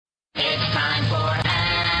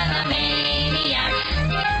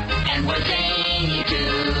We're zany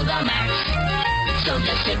to the max. So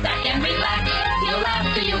just sit back and relax. You'll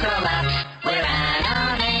laugh till you collapse. We're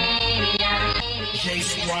Animaniacs.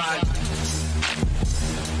 J-Squad.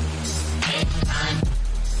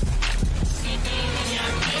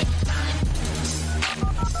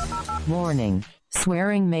 Warning.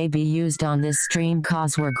 Swearing may be used on this stream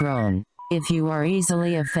cause we're grown. If you are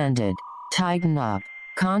easily offended, tighten up.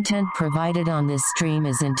 Content provided on this stream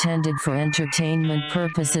is intended for entertainment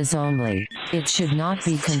purposes only. It should not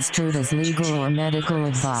be construed as legal or medical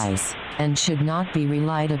advice, and should not be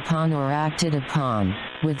relied upon or acted upon,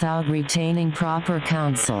 without retaining proper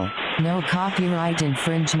counsel. No copyright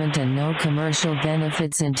infringement and no commercial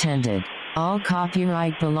benefits intended. All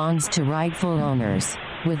copyright belongs to rightful owners.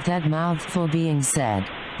 With that mouthful being said,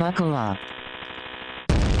 buckle up.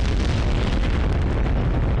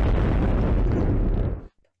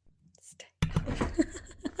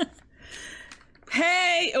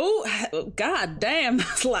 Hey, oh, god damn,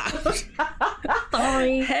 that's loud.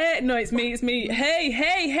 Sorry. Hey, no, it's me.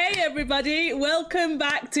 Hey, everybody. Welcome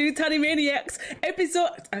back to Tanimaniacs episode...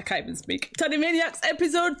 I can't even speak. Tanimaniacs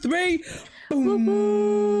episode 3.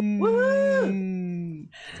 Boom. Woo!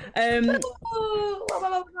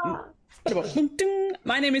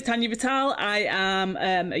 My name is Tanya Vital. I am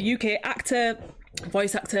a UK actor,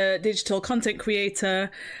 voice actor, digital content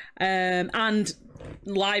creator, and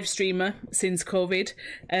live streamer since COVID.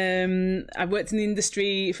 I've worked in the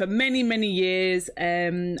industry for many years.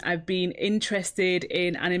 I've been interested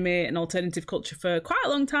in anime and alternative culture for quite a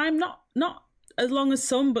long time, not as long as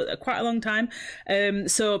some, but quite a long time.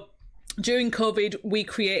 So during COVID, we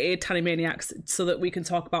created Tanimaniacs so that we can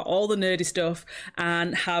talk about all the nerdy stuff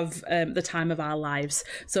and have the time of our lives.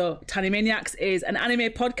 So Tanimaniacs is an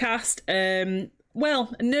anime podcast,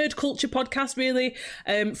 well, a nerd culture podcast, really,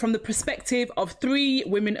 from the perspective of 3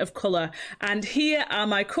 women of colour. And here are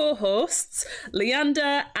my co-hosts,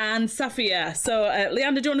 Leander and Safia. So,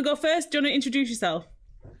 Leander, do you want to go first? Do you want to introduce yourself?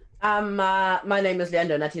 My name is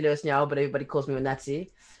Leander Nati Lewis now, but everybody calls me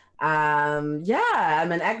Nati. Yeah,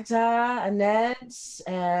 I'm an actor, a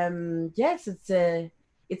nerd. Yes, it's a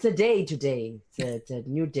day today. It's a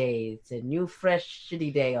new day. It's a new, fresh,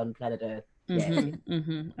 shitty day on planet Earth. Yeah.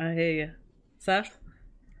 I hear you. Saf?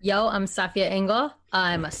 Yo, I'm Safia Engar.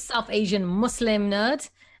 I'm a South Asian Muslim nerd,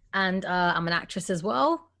 and I'm an actress as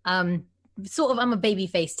well. I'm a baby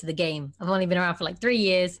face to the game. I've only been around for like 3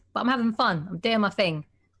 years, but I'm having fun. I'm doing my thing.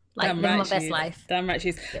 Like, living my best life. Damn right she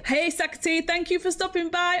is. Hey, Sakati, thank you for stopping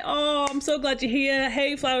by. Oh, I'm so glad you're here.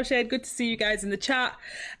 Hey, Flower Shade, good to see you guys in the chat.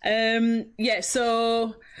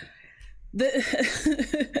 So...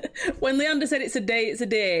 when Leander said it's a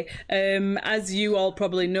day. As you all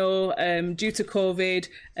probably know, due to COVID,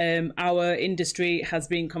 our industry has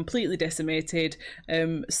been completely decimated.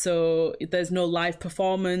 So there's no live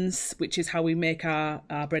performance, which is how we make our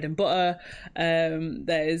bread and butter.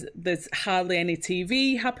 There's hardly any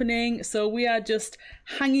TV happening. So we are just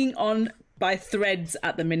hanging on by threads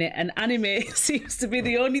at the minute, and anime seems to be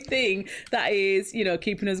the only thing that is,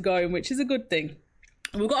 keeping us going, which is a good thing.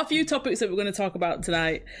 We've got a few topics that we're going to talk about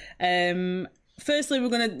tonight. Firstly, we're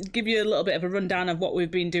going to give you a little bit of a rundown of what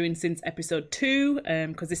we've been doing since episode 2,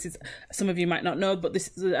 because this is, some of you might not know, but this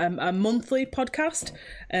is a monthly podcast.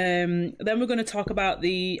 Then we're going to talk about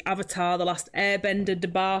the Avatar, The Last Airbender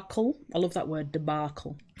debacle. I love that word,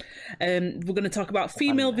 debacle. We're going to talk about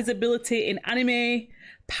female visibility in anime,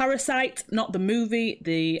 Parasite, not the movie,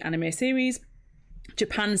 the anime series,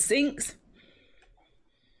 Japan Sinks.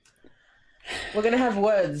 We're going to have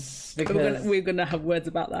words. Because... We're gonna have words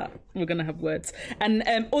about that. We're going to have words. And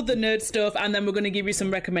other nerd stuff, and then we're going to give you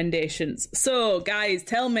some recommendations. So, guys,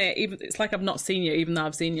 tell me, it's like I've not seen you, even though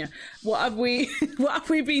I've seen you. What have we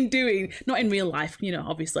been doing? Not in real life,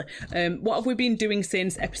 obviously. What have we been doing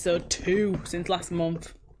since episode 2, since last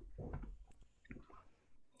month?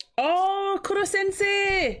 Oh,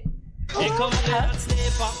 Kuro-sensei!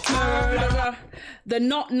 The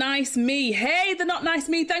Not Nice Me. Hey, the Not Nice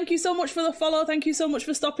Me. Thank you so much for the follow. Thank you so much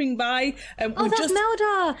for stopping by. That's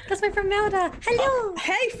Melda. That's my friend Melda. Hello. Oh,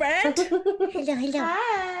 hey, friend. Hello.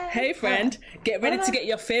 Hi. Hey, friend. Get ready to get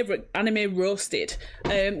your favourite anime roasted.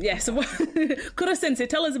 So Kuro-sensei,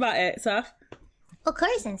 tell us about it, Saf. Oh,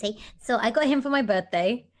 Kuro-sensei. So I got him for my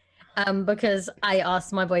birthday. Because I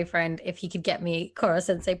asked my boyfriend if he could get me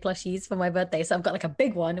Kuro-sensei plushies for my birthday. So I've got like a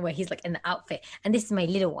big one where he's like in the outfit. And this is my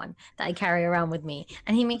little one that I carry around with me.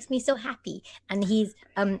 And he makes me so happy. And he's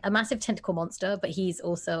a massive tentacle monster, but he's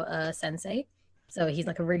also a sensei. So he's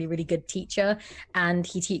like a really, really good teacher. And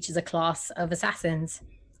he teaches a class of assassins,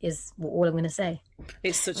 is all I'm going to say.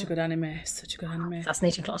 It's such a good anime. Such a good anime.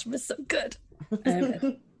 Assassination Classroom is so good.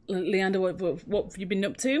 Leander, what have you been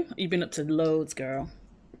up to? You've been up to loads, girl.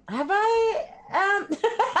 Have I?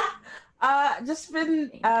 Just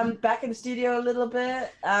been back in the studio a little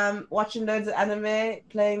bit, watching loads of anime,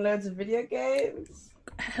 playing loads of video games.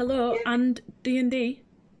 Hello, and D&D.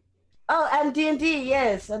 Oh, and D&D,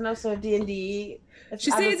 yes, and also D&D.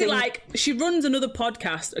 She says it like she runs another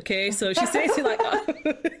podcast, okay? So she says it like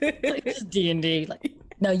It's D&D. Like,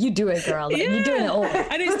 no, you do it, girl. Like, you're doing it all.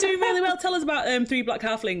 And it's doing really well. Tell us about Three Black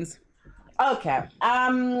Halflings. Okay.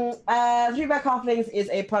 Three Black Halflings is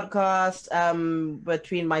a podcast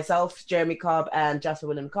between myself, Jeremy Cobb, and Jasper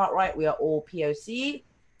William Cartwright. We are all POC,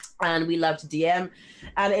 and we love to DM.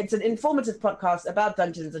 And it's an informative podcast about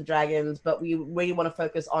Dungeons and Dragons, but we really want to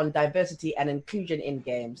focus on diversity and inclusion in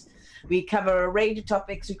games. We cover a range of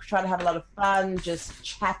topics. We try to have a lot of fun, just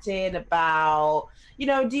chatting about, you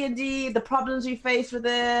know, D&D, the problems we face with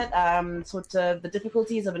it, sort of the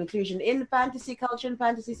difficulties of inclusion in fantasy culture and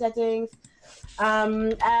fantasy settings.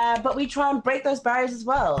 But we try and break those barriers as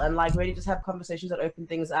well, and like really just have conversations that open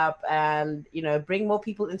things up, and you know, bring more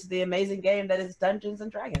people into the amazing game that is Dungeons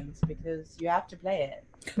and Dragons, because you have to play it.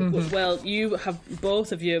 Mm-hmm. Well, you have,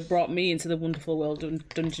 both of you, brought me into the wonderful world of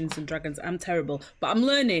Dungeons and Dragons. I'm terrible, but I'm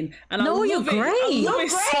learning, and No, you're great. You're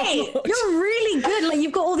great. You're really good. Like,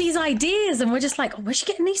 you've got all these ideas, and we're just like, oh, where's she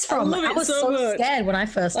getting these from? love I it was so so much. scared when I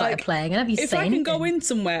first started playing. And If I can go in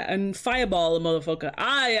somewhere and fireball a motherfucker,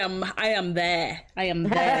 I am there. I am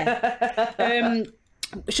there. I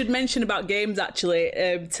should mention about games actually.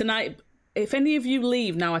 Tonight, if any of you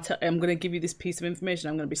leave now, I'm going to give you this piece of information.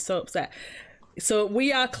 I'm going to be so upset. So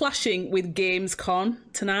we are clashing with Gamescom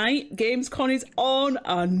tonight. Gamescom is on.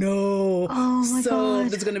 I know. Oh my God.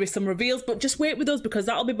 There's going to be some reveals, but just wait with us because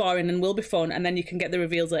that'll be boring and will be fun, and then you can get the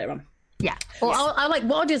reveals later on. Yeah. Well, I like,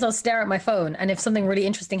 what I'll do is I'll stare at my phone, and if something really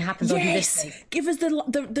interesting happens, I'll do this thing. Give us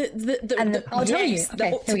the I'll tell you. the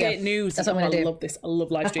Okay, up to date news. That's what I'm gonna do. I love this. I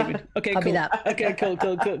love live streaming. Okay, I'll cool. be that. Okay,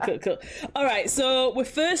 cool. All right, so we're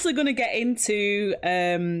firstly going to get into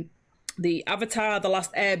the Avatar: The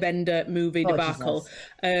Last Airbender movie debacle.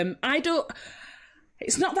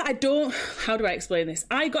 It's not that I don't. How do I explain this?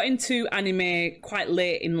 I got into anime quite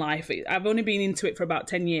late in life. I've only been into it for about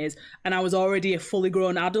 10 years, and I was already a fully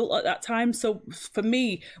grown adult at that time. So for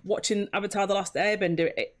me, watching Avatar: The Last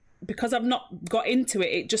Airbender, because I've not got into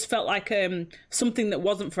it, it just felt like something that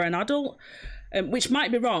wasn't for an adult. Which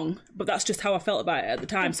might be wrong, but that's just how I felt about it at the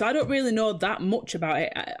time. So I don't really know that much about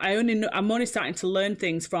it. I'm only starting to learn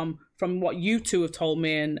things from what you two have told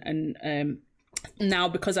me, and now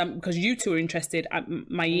because you two are interested,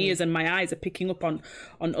 my ears and my eyes are picking up on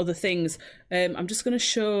other things. I'm just going to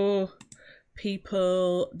show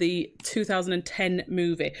people the 2010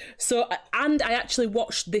 movie. So, and I actually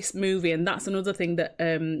watched this movie, and that's another thing that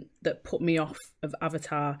that put me off of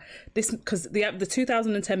Avatar. This, because the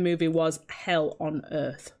 2010 movie was hell on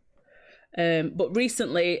earth. But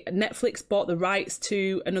recently, Netflix bought the rights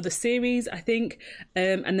to another series, I think,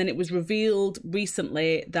 and then it was revealed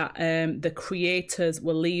recently that the creators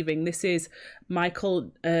were leaving. This is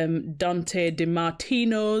Michael Dante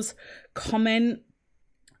DiMartino's comment.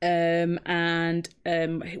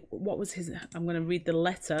 What was his? I'm going to read the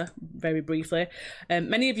letter very briefly.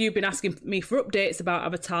 Many of you have been asking me for updates about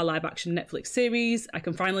Avatar live action Netflix series. I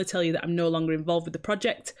can finally tell you that I'm no longer involved with the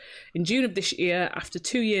project. In June of this year, after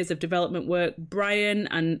 2 years of development work, Brian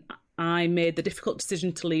and I made the difficult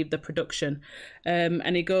decision to leave the production.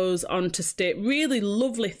 And he goes on to state really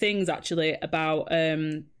lovely things actually about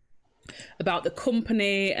the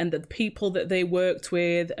company and the people that they worked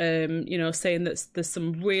with, you know, saying that there's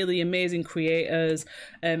some really amazing creators,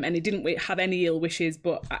 and he didn't have any ill wishes,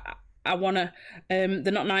 but I want to,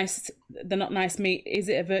 they're not nice meet. Is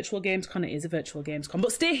it a virtual Gamescom? It is a virtual Gamescom,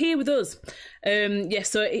 but stay here with us.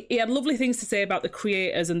 So he had lovely things to say about the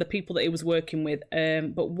creators and the people that he was working with,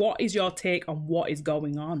 but what is your take on what is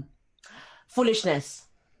going on? Foolishness.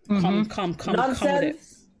 Come Nonsense. with it.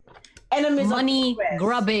 Enemies Money of progress.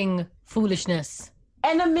 grubbing foolishness.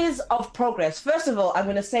 Enemies of progress. First of all, I'm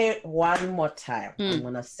going to say it one more time. I'm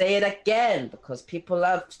going to say it again because people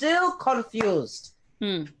are still confused.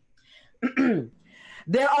 There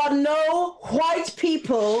are no white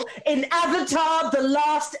people in Avatar: The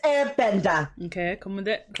Last Airbender. Okay, come with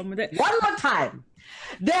it. One more time.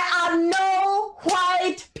 There are no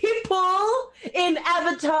white people in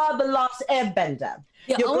Avatar: The Last Airbender.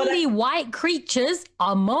 The only white creatures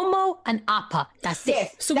are Momo and Appa. That's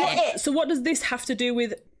it. Yes, So what does this have to do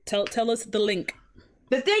with? Tell us the link.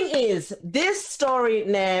 The thing is, this story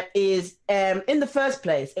is in the first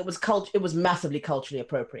place, it was massively culturally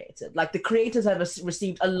appropriated. Like the creators have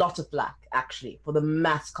received a lot of flack actually for the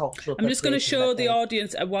mass cultural. I'm just going to show the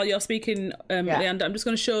audience while you're speaking, Leander. I'm just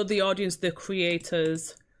going to show the audience the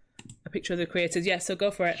creators, a picture of the creators. Yeah, so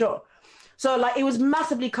go for it. Sure. So like it was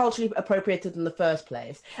massively culturally appropriated in the first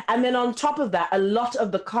place, and then on top of that, a lot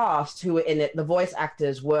of the cast who were in it, the voice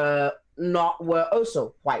actors were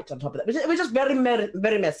also white on top of that. It was just very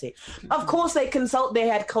messy. Of course, they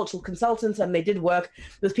had cultural consultants and they did work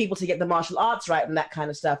with people to get the martial arts right and that kind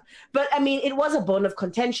of stuff. But I mean, it was a bone of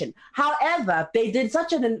contention. However, they did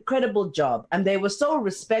such an incredible job and they were so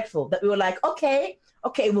respectful that we were like, okay,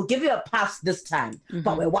 we'll give you a pass this time,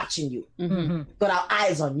 but we're watching you. Got our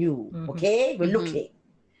eyes on you, okay? We're looking.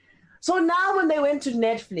 So now when they went to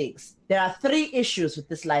Netflix, there are 3 issues with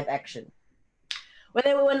this live action. When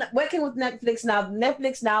they were working with Netflix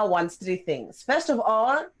now wants 3 things. First of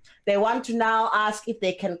all, they want to now ask if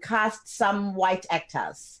they can cast some white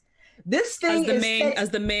actors. This thing as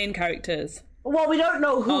the main characters. Well, we don't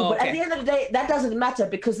know who, but at the end of the day, that doesn't matter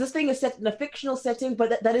because this thing is set in a fictional setting,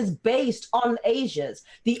 but that is based on Asians.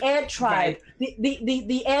 The Air Tribe,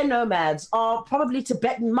 the Air Nomads are probably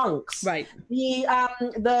Tibetan monks. Right.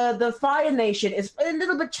 The Fire Nation is a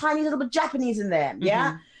little bit Chinese, a little bit Japanese in there.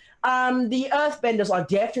 Yeah. The Earthbenders are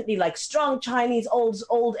definitely like strong Chinese,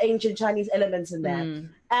 old ancient Chinese elements in there,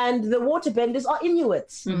 and the Waterbenders are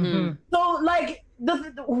Inuits. So like,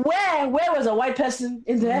 where was a white person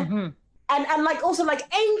in there? And like also like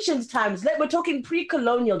ancient times. We're talking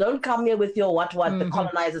pre-colonial. Don't come here with your what the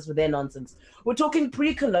colonizers with their nonsense. We're talking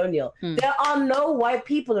pre-colonial. There are no white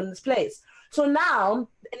people in this place. So now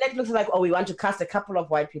Netflix is like, oh, we want to cast a couple of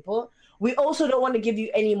white people. We also don't want to give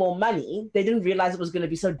you any more money. They didn't realize it was going to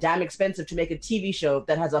be so damn expensive to make a TV show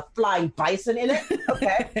that has a flying bison in it.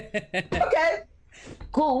 Okay.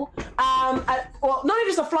 Cool. Well, not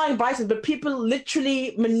just a flying bison, but people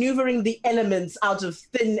literally maneuvering the elements out of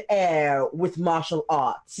thin air with martial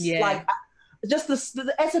arts. Yeah. Like, just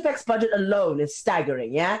the SFX budget alone is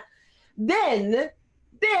staggering, yeah?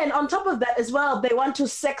 Then on top of that as well, they want to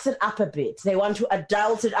sex it up a bit. They want to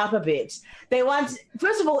adult it up a bit.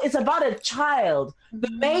 First of all, it's about a child.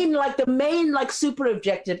 The main super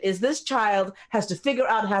objective is this child has to figure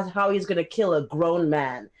out how he's going to kill a grown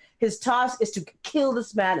man. His task is to kill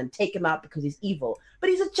this man and take him out because he's evil.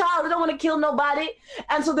 But he's a child. He don't want to kill nobody.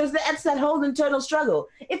 And so that's that whole internal struggle.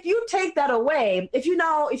 If you take that away, if you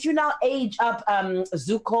now age up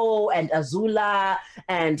Zuko and Azula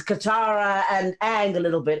and Katara and Aang a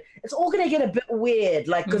little bit, it's all going to get a bit weird.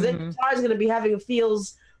 Like, because then Katara's going to be having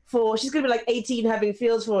feels for, she's going to be like 18 having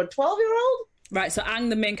feels for a 12-year-old. Right, so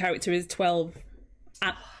Aang, the main character, is 12.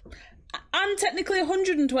 And technically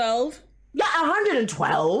 112. Yeah,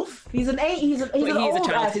 112. He's an child. He's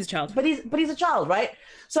a child. But he's a child, right?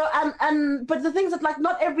 So but the things that like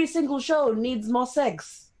not every single show needs more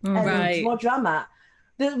sex and more drama.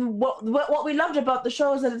 What we loved about the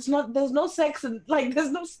show is that there's no sex and like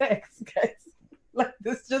there's no sex, guys. Like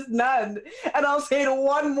there's just none. And I'll say it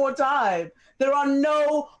one more time. There are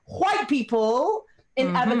no white people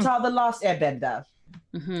in Avatar: The Last Airbender.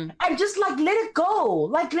 And just like let it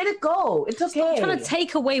go. It's okay. Stop trying to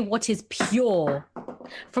take away what is pure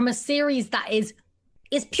from a series that is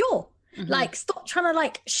pure. Like stop trying to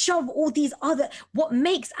like shove all these other. What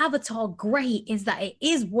makes Avatar great is that it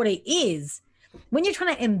is what it is. When you're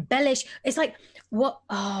trying to embellish, it's like what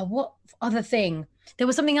other thing? There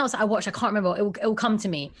was something else I watched. I can't remember. It will come to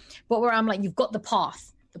me. But where I'm like, you've got the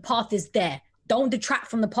path. The path is there. Don't detract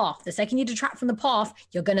from the path. The second you detract from the path,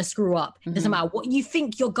 you're going to screw up. It doesn't matter what you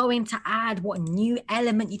think you're going to add, what new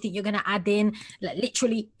element you think you're going to add in. Like,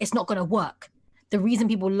 literally, it's not going to work. The reason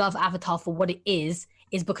people love Avatar for what it is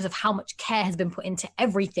because of how much care has been put into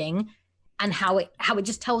everything and how it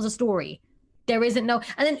just tells a story. There isn't no...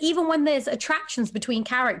 And then even when there's attractions between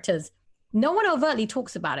characters, no one overtly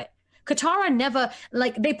talks about it. Katara never...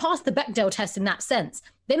 Like, they passed the Bechdel test in that sense.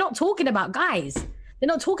 They're not talking about guys. They're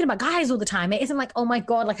not talking about guys all the time. It isn't like, oh my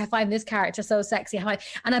God, like I find this character so sexy.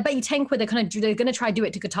 And I bet you Tenkwe, they're going to try to do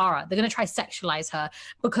it to Katara. They're going to try sexualize her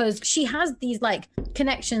because she has these like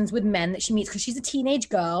connections with men that she meets because she's a teenage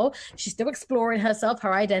girl. She's still exploring herself,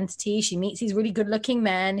 her identity. She meets these really good looking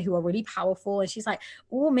men who are really powerful. And she's like,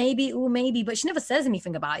 oh, maybe. But she never says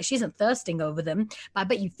anything about it. She isn't thirsting over them. But I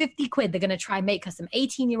bet you 50 quid, they're going to try and make her some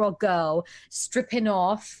 18-year-old girl stripping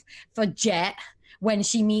off for Jet when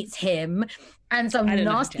she meets him. And some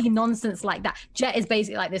nasty nonsense like that. Jet is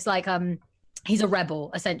basically like this, like he's a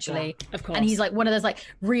rebel essentially, of course. and he's like one of those like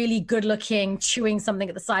really good looking chewing something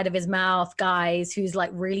at the side of his mouth guys who's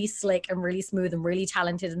like really slick and really smooth and really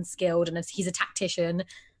talented and skilled, and he's a tactician,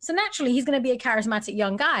 so naturally he's going to be a charismatic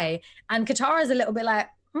young guy. And Katara's a little bit like,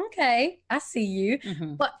 okay, I see you,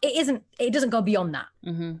 but it doesn't go beyond that.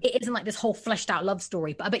 It isn't like this whole fleshed out love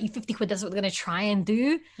story, but I bet you 50 quid that's what they're going to try and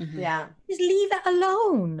do. Yeah, just leave that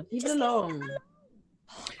alone. leave it alone.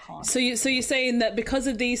 So you're saying that because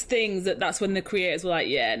of these things that's when the creators were like,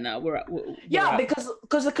 yeah, no, we're out.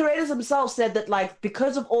 Because the creators themselves said that, like,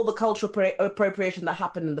 because of all the cultural appropriation that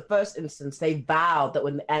happened in the first instance, they vowed that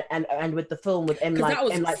when and with the film with M. Night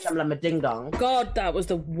Shyamalan Ding Dong. God, that was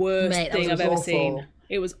the worst thing I've ever seen.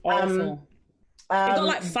 It was awful. It got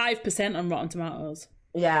like 5% on Rotten Tomatoes.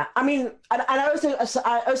 Yeah, I mean, and I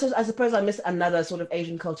suppose I miss another sort of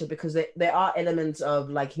Asian culture because there are elements of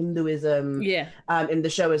like Hinduism in the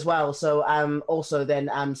show as well. So also then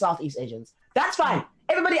Southeast Asians. That's fine.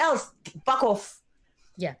 Everybody else, fuck off.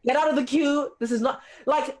 Yeah. Get out of the queue. This is not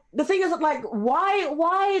like the thing is like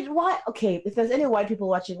why okay, if there's any white people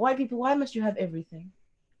watching, why must you have everything?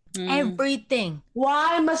 Everything.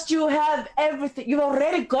 Why must you have everything? You've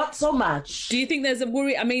already got so much. Do you think there's a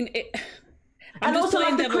worry? I mean, and also,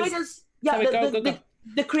 like, the creators,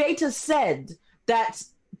 the creators said that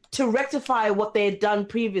to rectify what they had done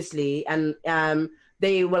previously, and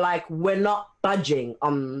they were like, we're not budging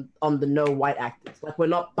on the no white actors. Like, we're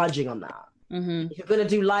not budging on that. If you're going to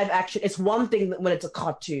do live action, it's one thing when it's a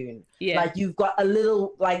cartoon. Like, you've got a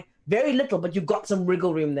little, like, very little, but you've got some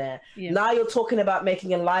wriggle room there. Now you're talking about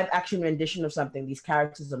making a live action rendition of something. These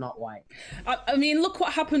characters are not white. I mean, look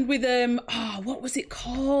what happened with, what was it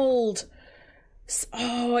called?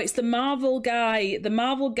 Oh, it's the Marvel guy. The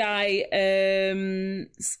Marvel guy.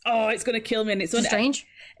 It's going to kill me. And it's Strange.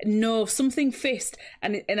 No, something Fist,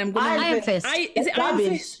 and I'm going to Iron Fist. Is it Iron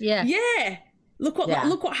Fist? Yeah. Yeah. Look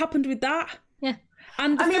what happened with that. Yeah.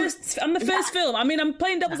 And the first film, I mean, I'm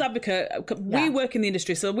playing devil's advocate. We work in the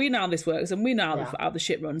industry, so we know how this works and we know how the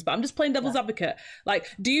shit runs. But I'm just playing devil's advocate. Like,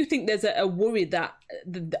 do you think there's a worry that,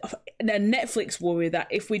 a Netflix worry that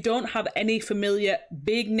if we don't have any familiar,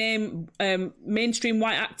 big name, mainstream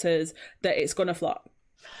white actors, that it's going to flop?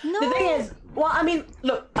 No. The thing is, well, I mean,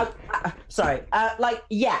 look, sorry,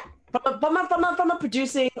 from a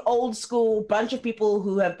producing old school bunch of people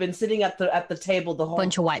who have been sitting at the table the whole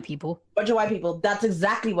bunch of white people. That's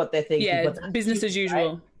exactly what they're thinking. Yeah, business as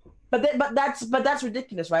usual. Right? But that's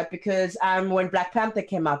ridiculous, right? Because when Black Panther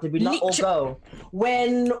came out, did we not all go?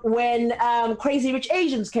 When Crazy Rich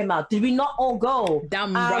Asians came out, did we not all go?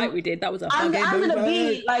 Damn right we did. That was a I'm gonna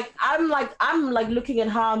be like I'm looking at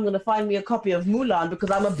how I'm gonna find me a copy of Mulan because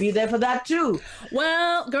I'm gonna be there for that too.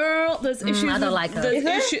 Well, girl, there's issues. I don't like her.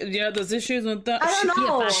 There's issues with that. I don't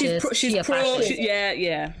know. She's pro. fascist.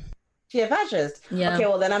 Yeah. She a fascist. Yeah. Okay,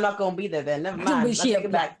 well then I'm not gonna be there then. Never mind. Let's take it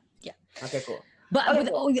back. Yeah. Okay, cool. But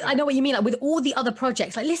I know what you mean. Like with all the other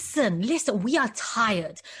projects, like listen, we are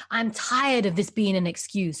tired. I'm tired of this being an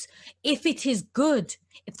excuse. If it is good,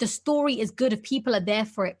 if the story is good, if people are there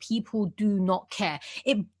for it, people do not care.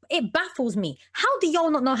 It baffles me. How do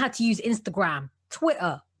y'all not know how to use Instagram,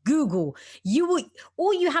 Twitter, Google?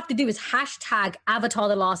 All you have to do is hashtag Avatar: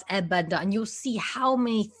 The Last Airbender, and you'll see how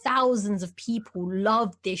many thousands of people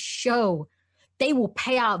love this show. They will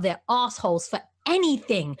pay out their assholes for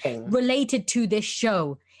anything related to this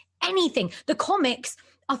show. Anything. The comics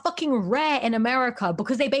are fucking rare in America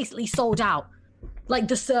because they basically sold out. Like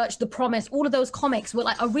The Search, The Promise, all of those comics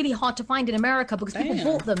are really hard to find in America because people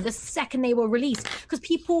bought them the second they were released because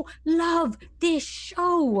people love this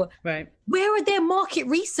show. Right. Where are their market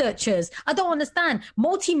researchers? I don't understand.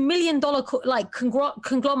 Multi-million-dollar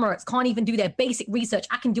conglomerates can't even do their basic research.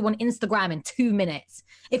 I can do on Instagram in 2 minutes.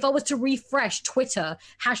 If I was to refresh Twitter,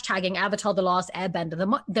 hashtagging Avatar: The Last Airbender,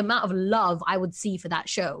 the amount of love I would see for that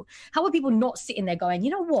show. How are people not sitting there going,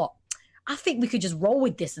 you know what? I think we could just roll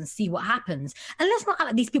with this and see what happens. And let's not act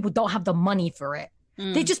like these people don't have the money for it.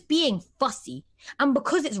 They're just being fussy. And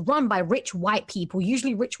because it's run by rich white people,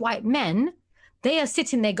 usually rich white men, they are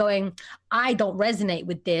sitting there going, I don't resonate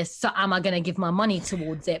with this, so am I going to give my money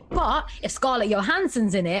towards it? But if Scarlett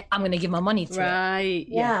Johansson's in it, I'm going to give my money to it. Right.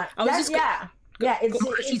 Yeah. Yeah,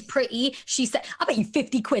 she's pretty. She said, I bet you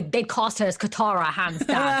 50 quid they'd cast her as Katara, hands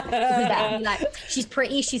down. That'd be like, she's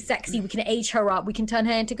pretty, she's sexy, we can age her up, we can turn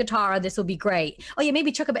her into Katara, this will be great. Oh yeah,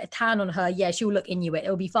 maybe chuck a bit of tan on her, yeah, she'll look Inuit,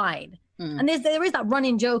 it'll be fine. And there is that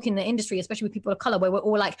running joke in the industry, especially with people of color, where we're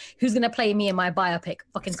all like, who's going to play me in my biopic?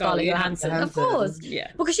 Fucking Scarlett Johansson. Of course.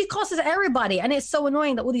 Yeah. Because she cast as everybody. And it's so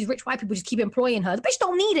annoying that all these rich white people just keep employing her. The bitch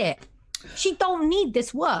don't need it. She don't need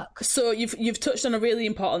this work. So you've touched on a really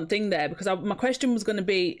important thing there, because my question was going to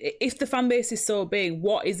be, if the fan base is so big,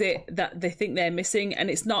 what is it that they think they're missing? And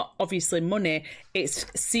it's not obviously money, it's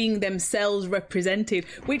seeing themselves represented,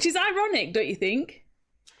 which is ironic, don't you think?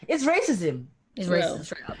 It's racism. It's Well, racist,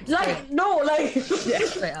 straight up. Like, no, like,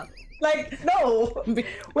 Straight up. like, no.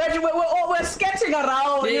 We're sketching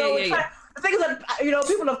around, you know. The thing is that, you know,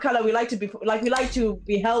 people of color, we like to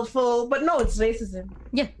be helpful, but no, it's racism.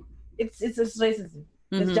 Yeah. It's racism.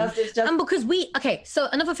 It's just. And because so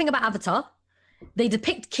another thing about Avatar, they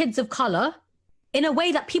depict kids of color in a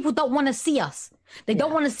way that people don't want to see us. They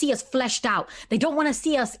don't want to see us fleshed out. They don't want to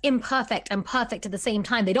see us imperfect and perfect at the same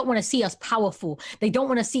time. They don't want to see us powerful. They don't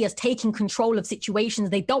want to see us taking control of situations.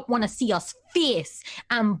 They don't want to see us fierce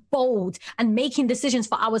and bold and making decisions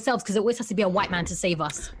for ourselves, because it always has to be a white man to save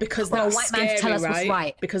us. Because or that's a white scary, man to tell us what's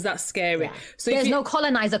right. Because that's scary. Yeah. So There's no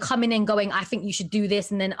colonizer coming in going, I think you should do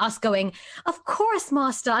this, and then us going, of course,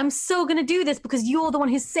 master, I'm so going to do this because you're the one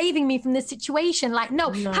who's saving me from this situation. Like,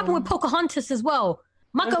 no. Happened with Pocahontas as well.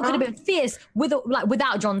 My girl could have been fierce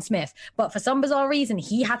without John Smith, but for some bizarre reason,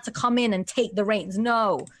 he had to come in and take the reins.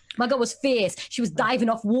 No, my girl was fierce. She was diving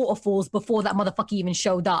off waterfalls before that motherfucker even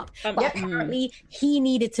showed up. But apparently, he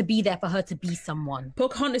needed to be there for her to be someone.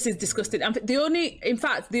 Pocahontas is disgusting. And the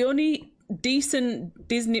only decent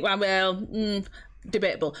Disney,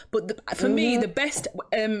 debatable, but for me, the best,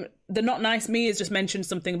 the Not Nice Me has just mentioned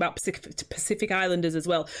something about Pacific Islanders as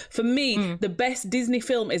well. For me, the best Disney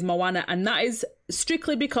film is Moana, and that is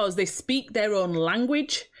strictly because they speak their own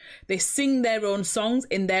language. They sing their own songs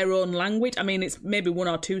in their own language. I mean, it's maybe 1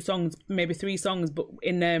 or 2 songs, maybe 3 songs, but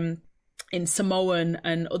in Samoan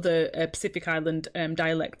and other Pacific Island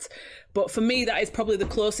dialects. But for me, that is probably the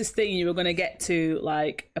closest thing you were going to get to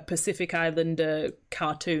like a Pacific Islander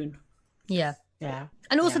cartoon. Yeah. Yeah.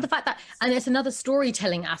 And also the fact that, and there's another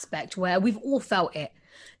storytelling aspect where we've all felt it.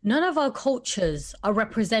 None of our cultures are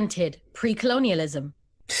represented pre-colonialism.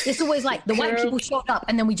 It's always like the white people showed up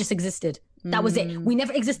and then we just existed. That was it. We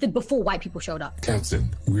never existed before white people showed up. Captain,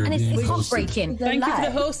 we're And it's heartbreaking. Thank you for the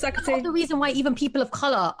host, That's Sakate. the reason why even people of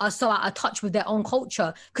color are so out of touch with their own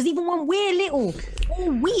culture. Because even when we're little, all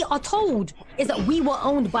we are told is that we were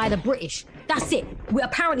owned by the British. That's it. We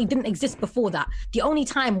apparently didn't exist before that. The only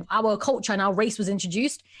time our culture and our race was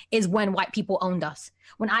introduced is when white people owned us.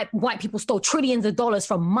 When white people stole trillions of dollars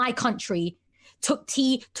from my country, took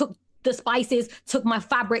tea, took the spices, took my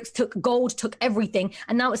fabrics, took gold, took everything.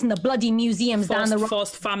 And now it's in the bloody museums down the road.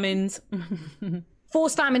 Forced famines.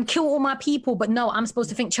 Forced famine, kill all my people. But no, I'm supposed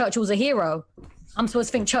to think Churchill's a hero. I'm supposed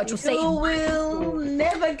to think Churchill saved. You will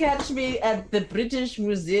never catch me at the British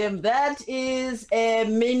Museum. That is a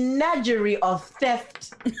menagerie of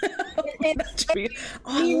theft.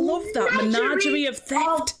 I love that menagerie of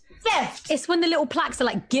theft. It's when the little plaques are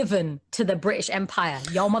like given to the British Empire.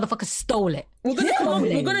 Y'all motherfuckers stole it. We're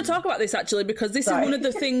going to talk about this actually, because this is one of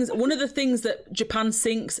the things that Japan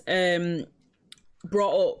Sinks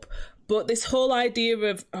brought up. But this whole idea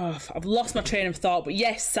of, I've lost my train of thought. But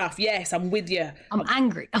yes, Saf, yes, I'm with you. I'm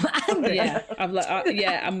angry. Yeah,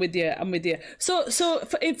 I'm with you. So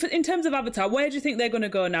in terms of Avatar, where do you think they're going to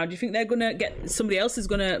go now? Do you think they're going to get somebody else is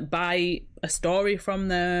going to buy a story from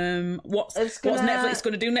them? What's Netflix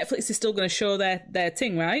going to do? Netflix is still going to show their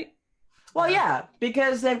thing, right? Well, yeah,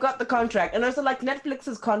 because they've got the contract. And also, like,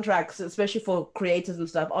 Netflix's contracts, especially for creators and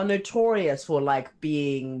stuff, are notorious for, like,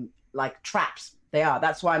 being, like, traps. They are.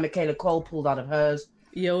 That's why Michaela Cole pulled out of hers.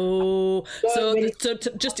 So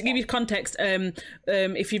just to give you context,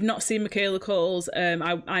 if you've not seen Michaela Cole's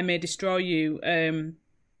I May Destroy You,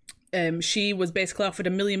 she was basically offered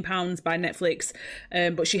 £1 million by Netflix,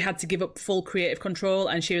 but she had to give up full creative control,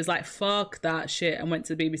 and she was like, fuck that shit, and went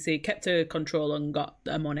to the BBC, kept her control and got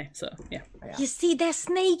her money. So yeah. You see, they're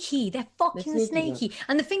snaky. They're fucking snaky.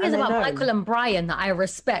 And the thing is about Michael and Brian that I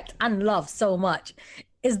respect and love so much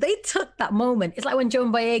is they took that moment. It's like when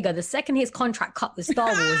John Boyega, the second his contract cut with Star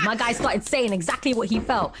Wars, my guy started saying exactly what he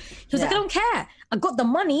felt. He was like, I don't care. I got the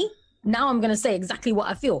money. Now I'm going to say exactly what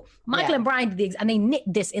I feel. Michael and Brian did and they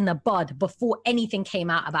nipped this in the bud before anything came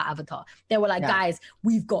out about Avatar. They were like, guys,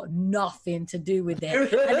 we've got nothing to do with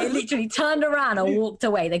it. And they literally turned around and walked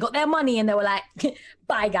away. They got their money and they were like,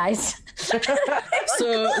 bye, guys.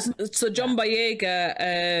 So John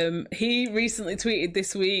Boyega, he recently tweeted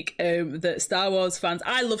this week that Star Wars fans,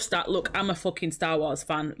 I love look, I'm a fucking Star Wars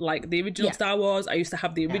fan. Like the original Star Wars, I used to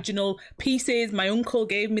have the original pieces. My uncle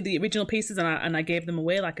gave me the original pieces and I gave them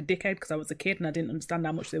away like a dickhead because I was a kid and I didn't understand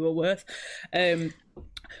how much they were worth.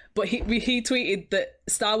 but he tweeted that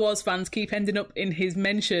Star Wars fans keep ending up in his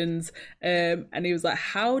mentions, and he was like,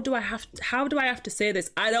 "How do I have to say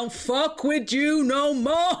this? I don't fuck with you no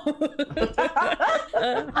more."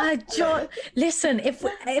 Listen, if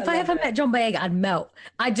I ever met John Boyega, I'd melt.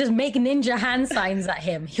 I'd just make ninja hand signs at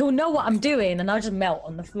him. He'll know what I'm doing, and I'll just melt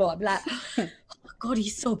on the floor. I'd be like, "Oh God,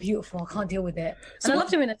 he's so beautiful. I can't deal with it." And I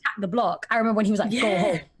loved him in Attack the Block. I remember when he was like, "Go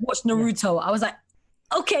home, watch Naruto." I was like,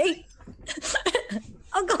 "Okay."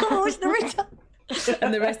 I'll go watch Naruto.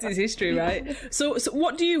 And the rest is history, right? So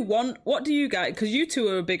what do you want? What do you guys? Because you two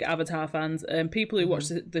are big Avatar fans, and people who watch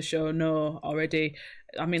the show know already.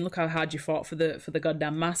 I mean, look how hard you fought for the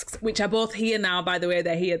goddamn masks, which are both here now. By the way,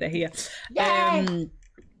 they're here. Yay!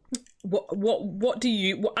 What do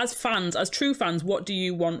you, as fans, as true fans, what do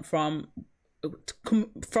you want from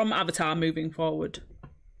Avatar moving forward?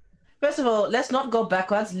 First of all, let's not go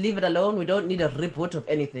backwards. Leave it alone. We don't need a reboot of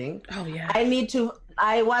anything. Oh yeah.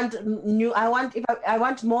 I want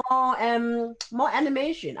more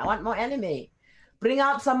animation. I want more anime. Bring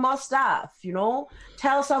out some more stuff, you know?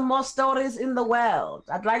 Tell some more stories in the world.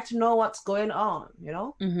 I'd like to know what's going on, you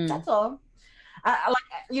know? That's all.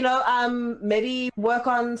 Maybe work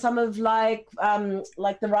on some of like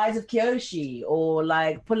the Rise of Kyoshi, or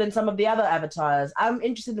like pull in some of the other avatars. I'm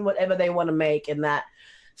interested in whatever they want to make in that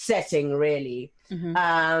setting, really.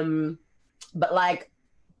 But like,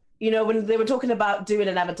 you know, when they were talking about doing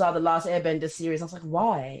an Avatar: The Last Airbender series, I was like,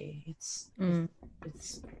 why? It's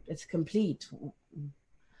complete.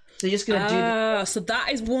 So you're just gonna do. So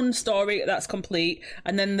that is one story that's complete,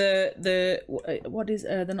 and then the what is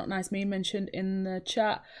the Not Nice Meme mentioned in the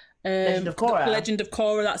chat? Legend of Korra. Legend of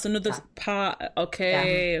Korra. That's another part.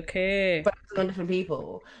 Okay. But on different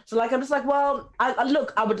people. So like, I'm just like, well, I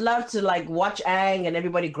would love to like watch Aang and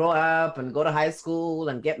everybody grow up and go to high school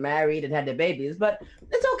and get married and have their babies, but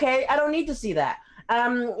it's okay. I don't need to see that.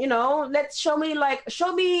 You know, let's show me Fire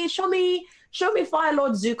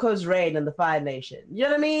Lord Zuko's reign in the Fire Nation. You know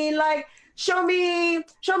what I mean? Like, show me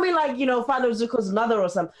like, you know, Fire Lord Zuko's mother or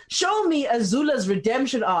something. Show me Azula's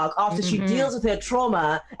redemption arc after she deals with her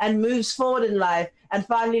trauma and moves forward in life and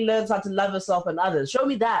finally learns how to love herself and others. Show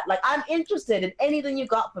me that. Like, I'm interested in anything you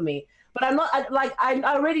got for me. But I'm not, I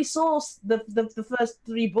already saw the first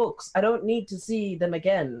 3 books. I don't need to see them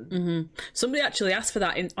again. Somebody actually asked for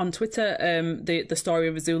that on Twitter, the story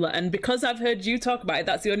of Azula. And because I've heard you talk about it,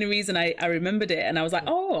 that's the only reason I remembered it. And I was like,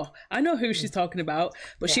 oh, I know who she's talking about.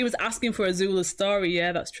 But she was asking for Azula's story.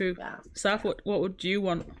 Yeah, that's true. Yeah. Saf, what would you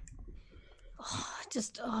want?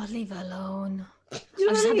 Leave her alone.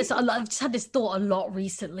 I've just had this thought a lot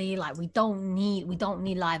recently. Like, we don't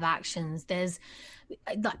need live actions. There's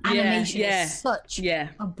the animation is such a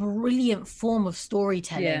brilliant form of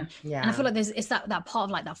storytelling. And I feel like it's that part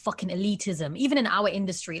of like that fucking elitism, even in our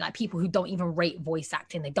industry, like people who don't even rate voice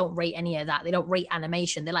acting, they don't rate any of that, they don't rate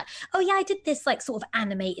animation. They're like, oh yeah, I did this like sort of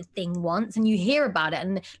animated thing once, and you hear about it,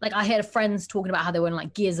 and like I heard friends talking about how they were in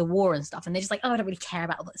like Gears of War and stuff, and they're just like, oh, I don't really care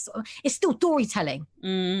about this. It's still storytelling.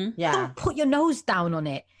 Don't put your nose down on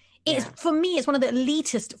it. It's for me, it's one of the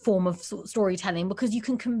elitist form of storytelling, because you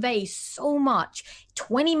can convey so much.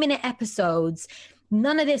 20-minute episodes,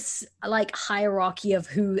 none of this like hierarchy of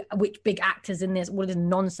which big actors in this, all this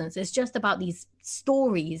nonsense. It's just about these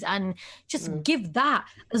stories, and just give that.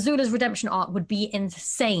 Azula's redemption arc would be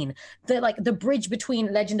insane. The bridge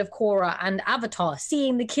between Legend of Korra and Avatar,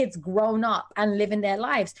 seeing the kids grown up and living their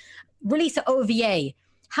lives. Release an OVA.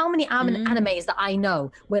 How many animes that I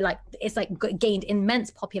know where like it's like gained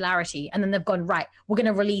immense popularity, and then they've gone, right, we're going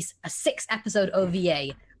to release a 6-episode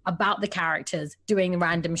OVA about the characters doing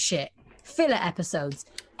random shit, filler episodes,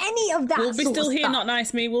 any of that. We'll be still here, stuff. Not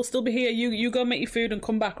Nice Me. We'll still be here. You go make your food and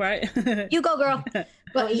come back, right? You go, girl.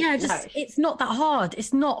 But yeah, it's not that hard.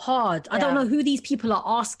 It's not hard. I don't know who these people are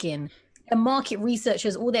asking. The market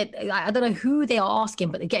researchers, I don't know who they are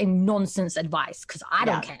asking, but they're getting nonsense advice, because I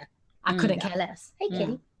don't care. I couldn't care less. Hey,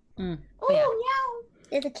 kitty. Oh, meow.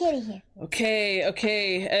 There's a kitty here.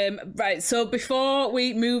 Okay. Right, so before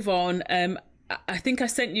we move on, I think I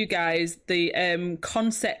sent you guys the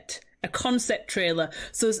concept trailer.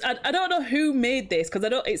 So I don't know who made this, because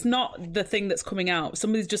it's not the thing that's coming out.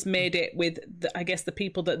 Somebody's just made it with I guess the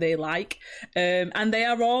people that they like, and they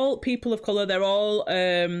are all people of color. They're all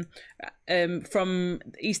from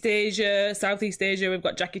East Asia, Southeast Asia. We've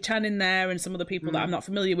got Jackie Chan in there and some other people that I'm not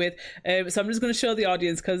familiar with, so I'm just going to show the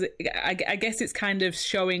audience, because I guess it's kind of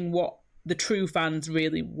showing what the true fans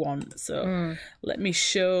really want. So let me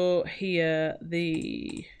show here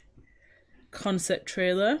the concept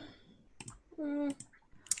trailer.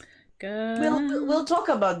 We'll talk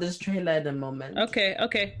about this trailer in a moment.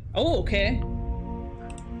 Okay. Oh, okay.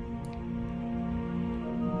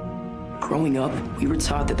 Growing up, we were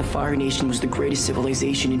taught that the Fire Nation was the greatest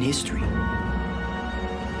civilization in history.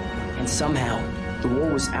 And somehow, the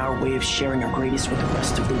war was our way of sharing our greatness with the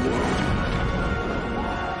rest of the world.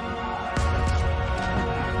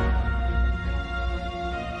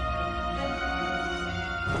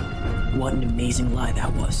 What an amazing lie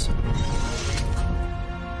that was.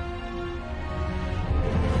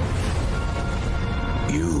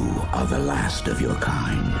 You are the last of your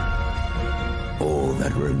kind. All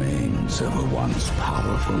that remains of a once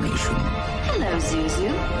powerful nation. Hello, Zuzu.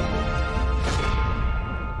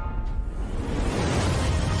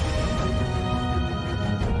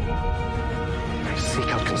 Seek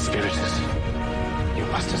out conspirators. You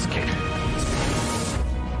must escape.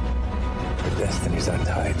 The destinies are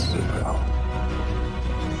tied, Zuko.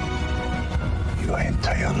 Your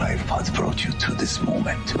entire life has brought you to this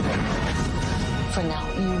moment. For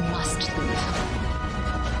now, you must leave.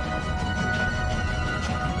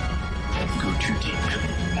 Go too deep,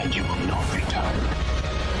 and you will not return.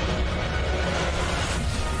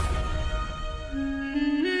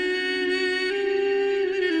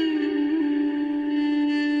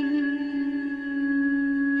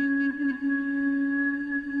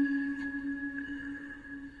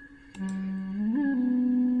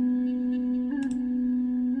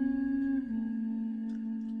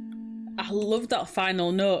 I love that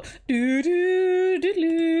final note. Do, do, do,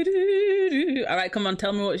 do, do, do. All right, come on,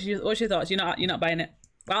 tell me what's your thoughts. You're not buying it.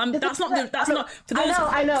 Well, that's not for those.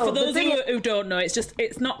 I know. For those who don't know, it's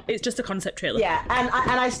just a concept trailer. Yeah, and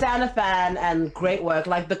I stand a fan, and great work.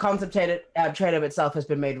 Like the concept trailer itself has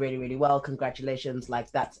been made really, really well. Congratulations,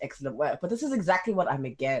 like that's excellent work. But this is exactly what I'm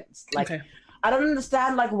against. Like, okay. I don't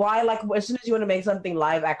understand like why like as soon as you want to make something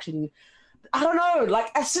live action. I don't know,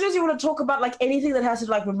 like, as soon as you want to talk about, like, anything that has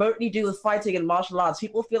to, like, remotely do with fighting and martial arts,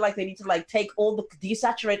 people feel like they need to, like,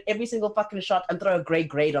 desaturate every single fucking shot and throw a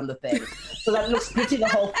grade on the thing. So that it looks gritty the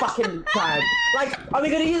whole fucking time. Like, are we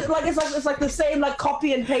going to use, like, it's like the same, like,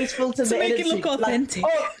 copy and paste filter. To make it look authentic.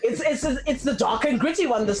 Like, oh, it's the dark and gritty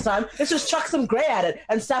one this time. Let's just chuck some gray at it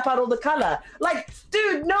and snap out all the color. Like,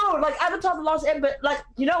 dude, no, like, Avatar The Last Airbender, like,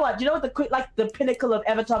 you know what the pinnacle of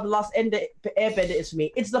Avatar The Last Airbender is for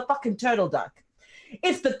me? It's the fucking turtle duck.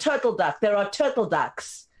 It's the turtle duck. There are turtle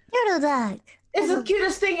ducks. Turtle duck. It's the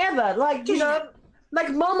cutest thing ever. Like, you know, like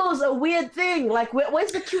Momo's a weird thing. Like,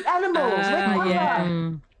 where's the cute animals?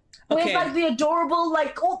 Where's like the adorable,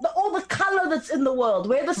 like all the color that's in the world?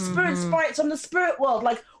 Where are the sprites from the spirit world?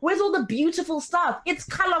 Like, where's all the beautiful stuff? It's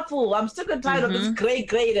colorful. I'm sick and tired of this gray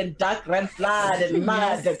and dark red flood and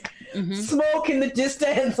mud and smoke in the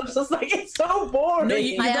distance. I'm just like, it's so boring. No,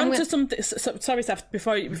 you're onto something. Sorry, Seth.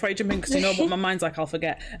 Before you jump in, because you know what my mind's like, I'll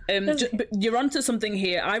forget. You're onto something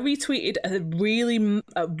here. I retweeted a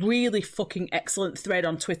really fucking excellent thread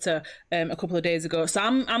on Twitter a couple of days ago. So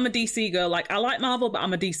I'm a DC girl. Like, I like Marvel, but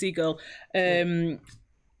I'm a DC girl.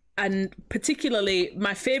 And particularly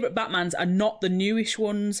my favorite Batmans are not the newish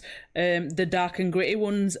ones, the dark and gritty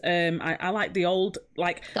ones. I like the old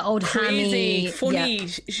crazy, hammy, funny,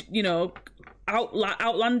 you know,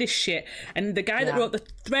 outlandish shit. And the guy that wrote the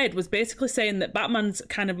thread was basically saying that Batman's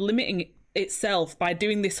kind of limiting itself by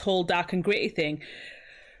doing this whole dark and gritty thing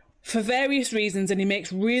for various reasons, and he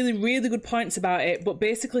makes really, really good points about it, but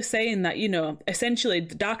basically saying that, you know, essentially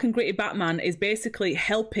the dark and gritty Batman is basically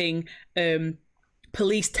helping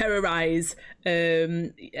police terrorize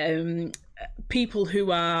people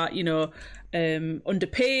who are, you know,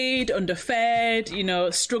 underpaid, underfed, you know,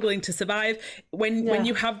 struggling to survive. When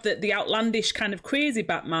you have the outlandish kind of crazy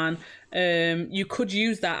Batman, you could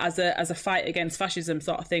use that as a fight against fascism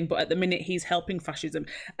sort of thing, but at the minute he's helping fascism.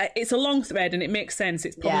 It's a long thread and it makes sense.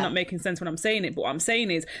 It's probably not making sense when I'm saying it, but what I'm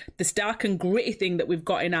saying is this dark and gritty thing that we've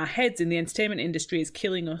got in our heads in the entertainment industry is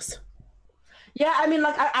killing us. Yeah, I mean,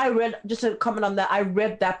 like I read, just to comment on that, I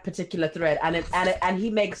read that particular thread, and he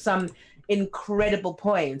makes some incredible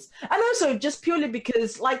points, and also just purely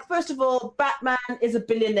because, like, first of all, Batman is a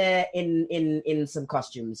billionaire in some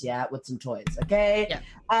costumes, with some toys, okay,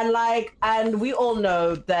 and we all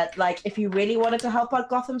know that, like, if he really wanted to help out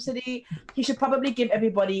Gotham City, he should probably give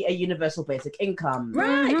everybody a universal basic income,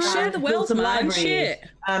 right? Share the wealth, some man. libraries, shit.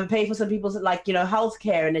 Pay for some people's, like, you know,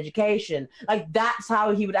 healthcare and education. Like, that's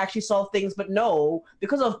how he would actually solve things. But no,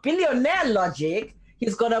 because of billionaire logic,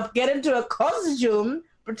 he's gonna get into a costume,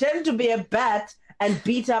 pretend to be a bat, and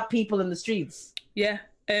beat up people in the streets. Yeah.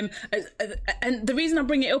 And the reason I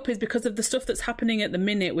bring it up is because of the stuff that's happening at the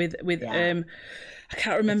minute with I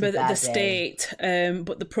can't remember the state,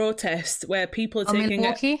 but the protest where people are taking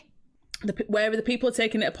it, where the people are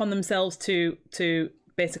taking it upon themselves to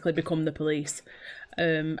basically become the police.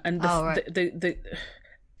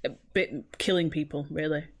 killing people,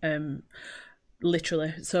 really.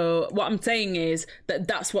 Literally. So what I'm saying is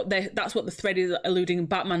that's what the thread is alluding.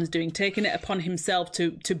 Batman's doing, taking it upon himself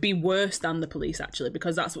to be worse than the police, actually,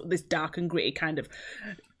 because that's what this dark and gritty kind of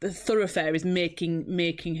the thoroughfare is making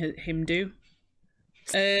him do.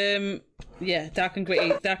 Yeah, dark and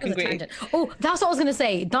gritty. Oh, that's what I was gonna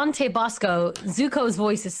say. Dante Basco, Zuko's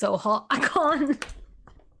voice is so hot. I can't.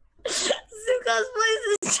 Zuko's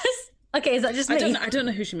voice is just. Okay, is that just me? I don't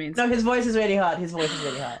know who she means. No, his voice is really hot.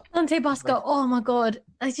 Dante Basco. Oh my god,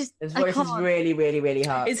 His voice is really, really, really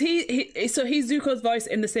hot. Is he? So he's Zuko's voice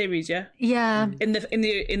in the series, yeah? Yeah. In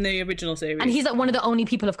the original series. And he's like one of the only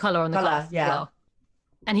people of color on the cast. Yeah. As well.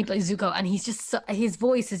 And he plays Zuko, and he's just his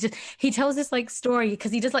voice is just. He tells this like story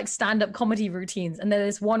because he does like stand-up comedy routines, and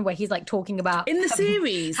there's one where he's like talking about in the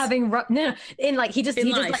series in like he does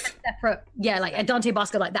life. like a separate Dante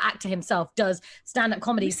Basco, like the actor himself, does stand-up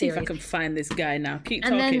comedy See series. if I can find this guy now. Keep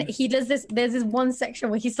and talking. then he does this. There's this one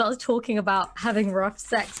section where he starts talking about having rough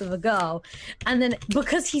sex with a girl, and then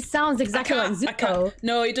because he sounds exactly like Zuko.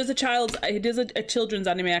 No, he does a children's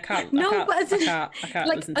anime. I can't like,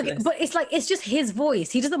 listen to this. But it's just his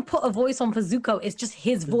voice. He doesn't put a voice on for Zuko. It's just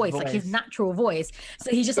his voice, like his natural voice.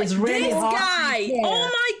 So he's just like really this hot. guy. Yeah. Oh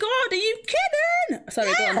my god, are you kidding?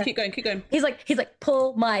 Sorry, go on, keep going. He's like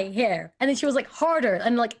pull my hair, and then she was like harder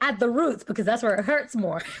and like at the roots because that's where it hurts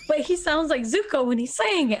more. But he sounds like Zuko when he's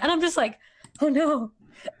saying it, and I'm just like, oh no,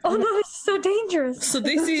 it's so dangerous. So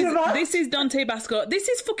this is Dante Basco. This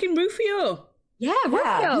is fucking Rufio. Yeah,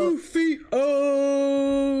 Rufio.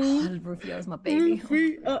 Rufio. Rufio's my baby.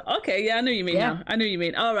 Okay, yeah, I know you mean Yeah. now. I know you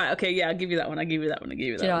mean. All right, okay, yeah, I'll give you that one. Do you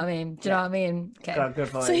know what I mean? Okay. Good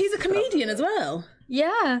voice. So he's a comedian as well.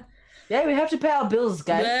 Yeah. Yeah, we have to pay our bills,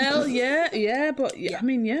 guys. Well, yeah, but I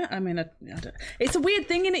mean, I don't, it's a weird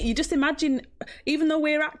thing, innit? You just imagine, even though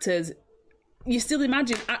we're actors, you still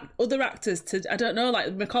imagine other actors to, I don't know,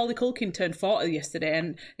 like Macaulay Culkin turned 40 yesterday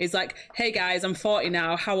and he's like, hey guys, I'm 40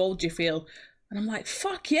 now, how old do you feel? And I'm like,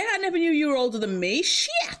 fuck yeah, I never knew you were older than me,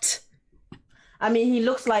 shit. I mean, he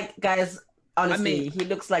looks like, guys, honestly, he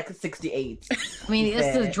looks like 68. I mean,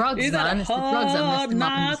 it's the drugs, man. It's the drugs that messed him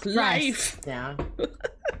up in his life. Yeah.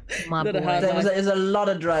 My boy. There's a lot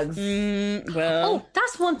of drugs. Well. Oh,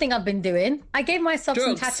 that's one thing I've been doing. I gave myself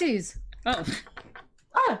some Drugs. tattoos. Oh.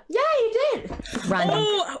 Oh, yeah, you did. Random.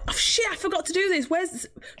 Oh shit! I forgot to do this. Where's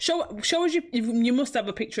show us you must have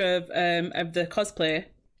a picture of the cosplay.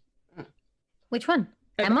 Which one?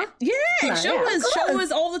 Emma? Yeah, show yeah,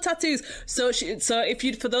 us all the tattoos. So if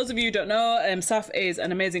you, for those of you who don't know, Saf is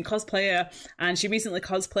an amazing cosplayer, and she recently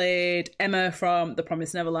cosplayed Emma from The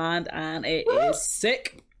Promised Neverland, and it is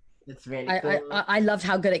sick. It's really cool. I loved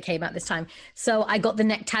how good it came out this time. So I got the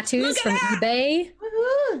neck tattoos from eBay.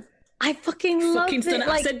 Woohoo. I fucking loved it. Stunning.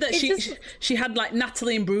 Like, I said that she had like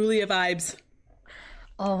Natalie Imbruglia vibes.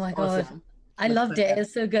 Oh my god, Awesome. I loved it. It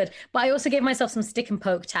was so good. But I also gave myself some stick and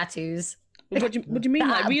poke tattoos. What do you mean,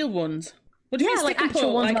 like real ones? What do you mean, like stick and actual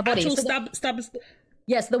poke? ones on Like my body. actual So stabs?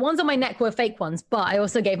 Yes, the ones on my neck were fake ones, but I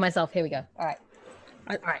also gave myself. Here we go. All right.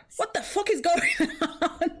 Right. What the fuck is going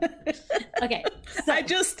on? Okay. So, I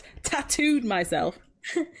just tattooed myself.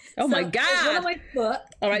 Oh my god! there's one on my foot.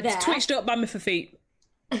 All right, there. twitched up by me for feet.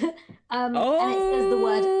 And it says the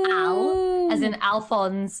word Al, as in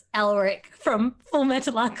Alphonse Elric from Full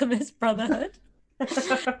Metal Alchemist Brotherhood.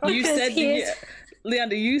 You said,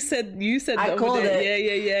 Leander. You said I that called over there.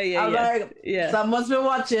 it. Yeah. I'm like, Yeah. someone's been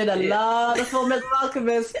watching a lot of Full Metal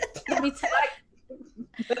Alchemist. Let me tell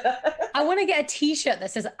I want to get a t-shirt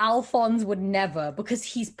that says Alphonse would never, because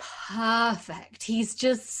he's perfect. He's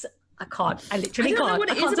just, I literally I don't know can't. what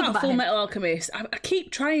it I can't is talk about Full him. Metal Alchemist. I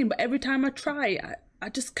keep trying, but every time I try, I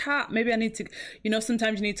just can't. Maybe I need to,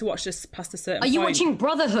 sometimes you need to watch this past a certain Are you point. watching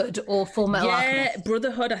Brotherhood or Full Metal Yeah, Alchemist?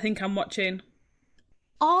 Brotherhood, I think I'm watching.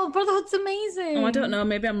 Oh, Brotherhood's amazing. Oh, I don't know.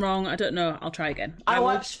 Maybe I'm wrong. I don't know. I'll try again. I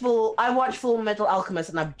watched Full Metal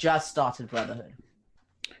Alchemist and I've just started Brotherhood.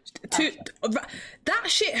 That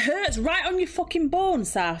shit hurts right on your fucking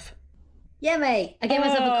bones, Saf. Yeah, mate. I gave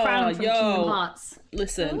myself a crown from Kingdom Hearts.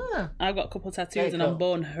 Listen, Ah. I've got a couple tattoos Very and cool. my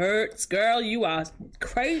bone hurts, girl. You are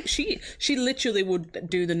crazy. She literally would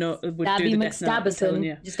do the note. Would That'd do be the death note. I'm telling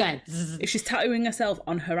you. McStabberson. Just going. zzz. If she's tattooing herself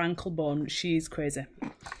on her ankle bone, she's crazy.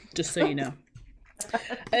 Just so you know.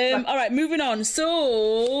 All right, moving on.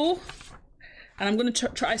 So, and I'm going to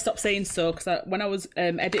try to stop saying so, because when I was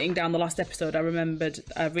editing down the last episode, I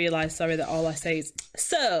realised, that all I say is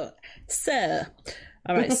so.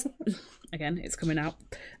 All right. again, it's coming out.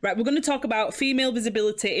 Right, we're going to talk about female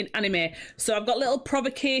visibility in anime. So I've got a little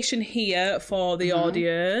provocation here for the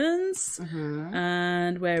audience.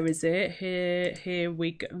 And where is it? Here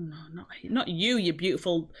we go. No, not you, you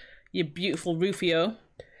beautiful Rufio.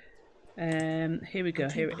 Here we go.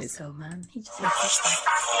 Here it is. Man. He just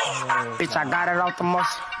Bitch, I got it out the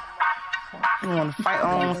muscle. You want to fight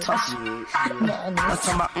on tussle? He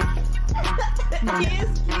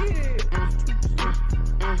is cute.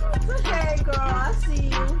 It's okay, girl. I see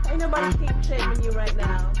you. Ain't nobody keep shaming you right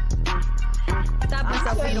now. That was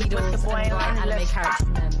a really anime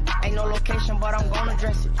character. Ain't no location, but I'm gonna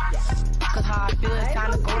dress it. Cause how I feel is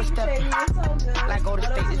time to go to step. Like go to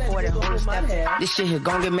state this 40 whole step. This shit here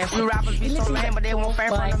gon' get messy. Rappers be so lame, but they won't fair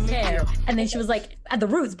from the hair. And then she was like, at the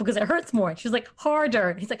roots, because it hurts more. She was like,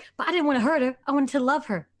 harder. He's like, but I didn't want to hurt her. I wanted to love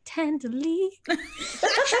her tenderly.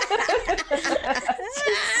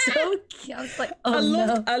 So cute. I was like,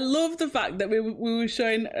 I love the fact that we were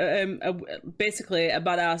showing basically a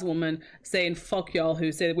badass woman saying fuck y'all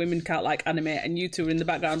who say women can't like anime, and you two are in the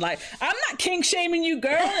background like, I'm not kink shaming you,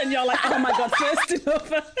 girl, and you're like, oh my god, first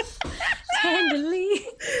enough.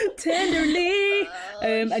 tenderly.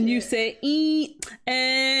 And you say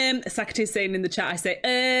Sakati's saying in the chat, I say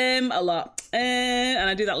a lot, and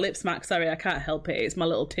I do that lip smack. Sorry, I can't help it. It's my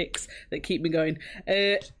little tics that keep me going.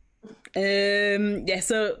 Yeah,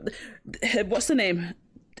 so what's the name?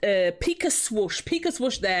 Pika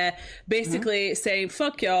Swoosh there, basically saying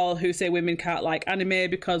fuck y'all who say women can't like anime,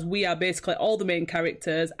 because we are basically all the main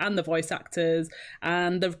characters and the voice actors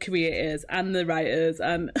and the creators and the writers.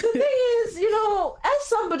 And the thing is, as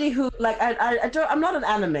somebody who I'm not an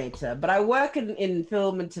animator, but I work in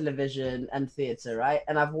film and television and theater, right?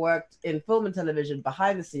 And I've worked in film and television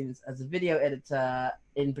behind the scenes as a video editor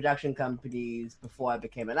in production companies before I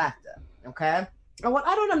became an actor. Okay, and what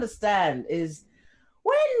I don't understand is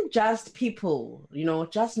when just people,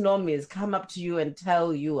 just normies come up to you and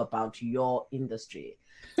tell you about your industry.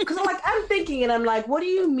 Because I'm thinking and I'm like, what do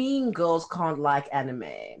you mean girls can't like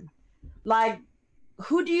anime? Like,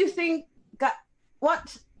 who do you think got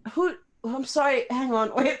what? Who? I'm sorry, hang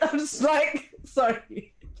on, wait, I'm just sorry.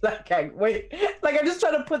 Wait. I'm just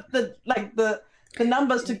trying to put the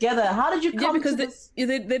numbers together. How did you come because to this?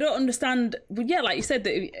 They don't understand. Well, yeah, like you said,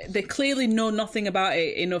 they clearly know nothing about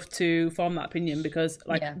it enough to form that opinion, because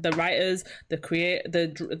the writers,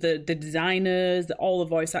 the designers, all the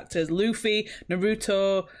voice actors, Luffy,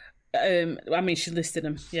 Naruto, I mean, she listed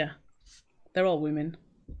them. Yeah, they're all women.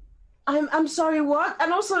 I'm sorry, what?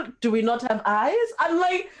 And also, do we not have eyes? I'm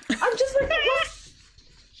just like,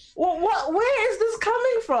 what? Where is this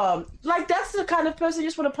coming from? Like, that's the kind of person you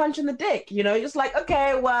just want to punch in the dick, You're just like,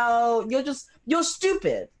 okay, well, you're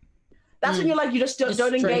stupid. That's when you're like, you just don't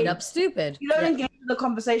engage. Straight up stupid. You don't engage in the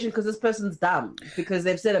conversation because this person's dumb, because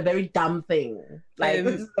they've said a very dumb thing.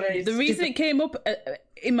 The reason it came up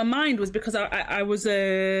in my mind was because I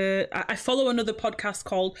follow another podcast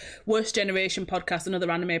called Worst Generation Podcast,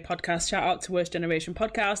 another anime podcast. Shout out to Worst Generation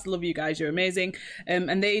Podcast. Love you guys, you're amazing.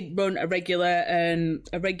 And they run a regular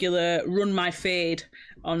Run My Fade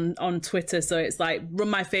on Twitter. So it's like,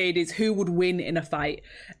 Run My Fade is who would win in a fight,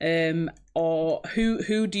 or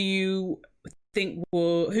who do you think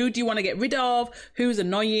who do you want to get rid of, who's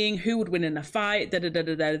annoying, who would win in a fight, they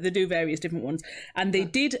do various different ones, and they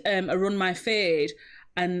did a Run My Fade,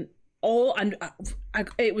 and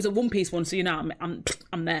it was a One Piece one, so I'm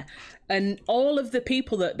there, and all of the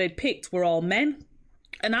people that they'd picked were all men,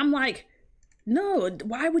 and I'm like, no,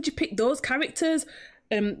 why would you pick those characters?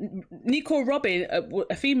 Nico Robin,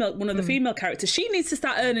 one of the female characters, she needs to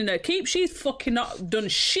start earning her keep. She's fucking not done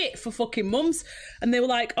shit for fucking months. And they were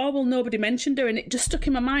like, oh, well, nobody mentioned her. And it just stuck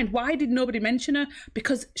in my mind. Why did nobody mention her?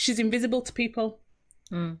 Because she's invisible to people.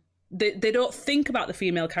 They don't think about the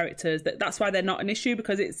female characters. That's why they're not an issue,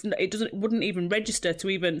 because it wouldn't even register to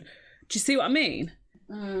even. Do you see what I mean?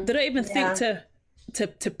 They don't even think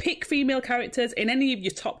to pick female characters in any of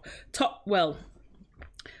your top. Well,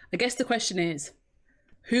 I guess the question is,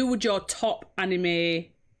 who would your top anime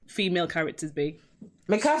female characters be?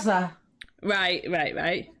 Mikasa. Right.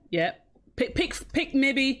 Yeah. Pick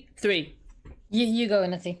maybe 3. You go,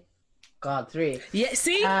 Natty. God, 3. Yeah,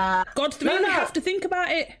 see? God, 3, you have to think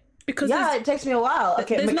about it. Because it takes me a while.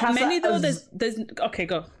 Okay, there's Mikasa, not many though. There's okay,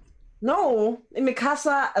 go. No,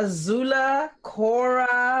 Mikasa, Azula,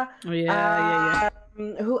 Korra. Oh, yeah.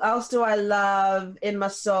 Who else do I love in my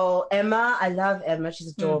soul? Emma. I love Emma.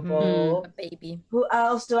 She's adorable. A baby. Who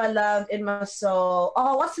else do I love in my soul?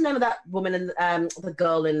 Oh, what's the name of that woman in the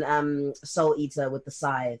girl in Soul Eater with the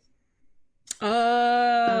scythe?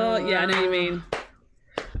 Oh, yeah, I know what you mean.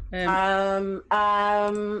 I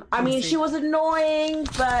mean, she was annoying,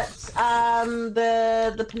 but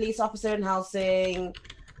the police officer in Helsing.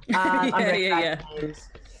 Yeah.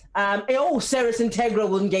 Ceres Integra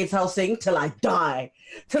Wingates Helsing till I die.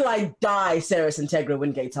 Ceres Integra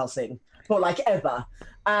Wingates Helsing for like ever.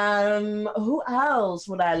 Who else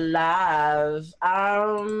would I love?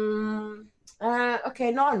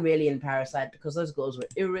 Okay, no one really in Parasite because those girls were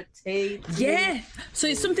irritating. Yeah. So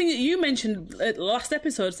it's something that you mentioned at the last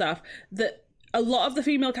episode, Saf, that a lot of the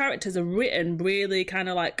female characters are written really kind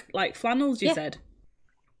of like flannels, you said.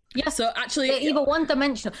 Yeah. So actually, they're either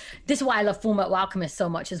one-dimensional. This is why I love Fullmetal Alchemist so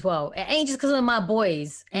much as well. It ain't just because of my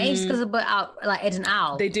boys. It ain't just because of like Ed and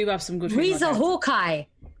Al. They do have some good. Reza Hawkeye,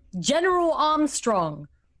 General Armstrong,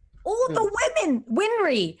 all the women,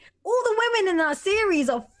 Winry, all the women in that series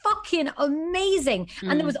are fucking amazing.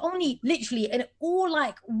 And there was only literally in all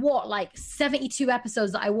like 72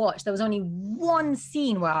 episodes that I watched, there was only one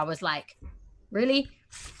scene where I was like, really?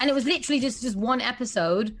 And it was literally just one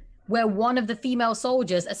episode where one of the female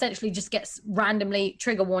soldiers essentially just gets randomly,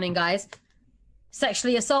 trigger warning guys,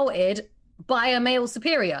 sexually assaulted by a male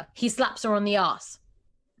superior. He slaps her on the ass.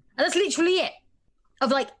 And that's literally it.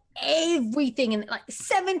 Of like everything in like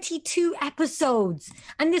 72 episodes.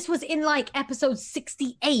 And this was in like episode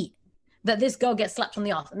 68 that this girl gets slapped on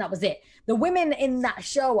the ass, and that was it. The women in that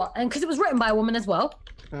show, and because it was written by a woman as well,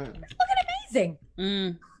 it's fucking amazing.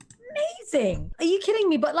 Amazing. Are you kidding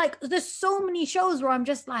me? But like there's so many shows where I'm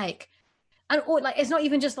just like, or like it's not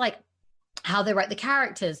even just like how they write the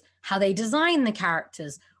characters, how they design the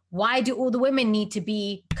characters. Why do all the women need to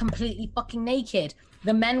be completely fucking naked?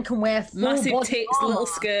 The men can wear full massive body tits, armor. little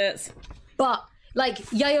skirts. But like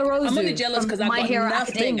Yaya Rozu, I'm only jealous because My Hero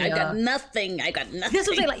nothing. Academia. I got nothing. This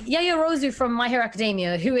was like Yaya Rozu from My Hero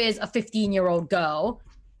Academia, who is a 15-year-old girl,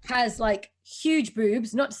 has like huge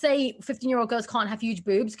boobs. Not to say 15-year-old girls can't have huge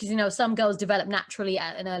boobs, because you know some girls develop naturally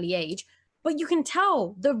at an early age, but you can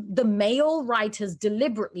tell the male writers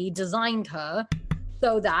deliberately designed her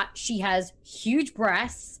so that she has huge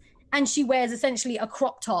breasts and she wears essentially a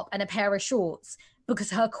crop top and a pair of shorts,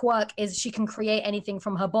 because her quirk is she can create anything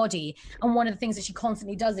from her body. And one of the things that she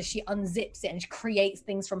constantly does is she unzips it and she creates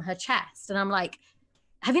things from her chest. And I'm like,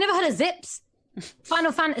 have you never heard of zips?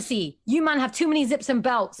 Final Fantasy, you man have too many zips and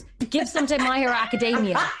belts. Give some to My Hero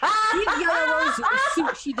Academia. Give Yaya Rose the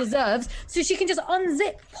suit she deserves so she can just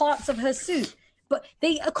unzip parts of her suit. But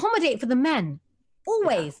they accommodate for the men.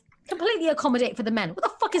 Always. Completely accommodate for the men. What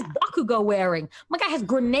the fuck is Bakugo wearing? My guy has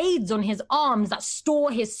grenades on his arms that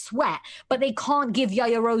store his sweat, but they can't give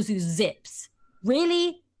Yayarozu zips.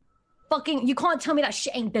 Really? Fucking, you can't tell me that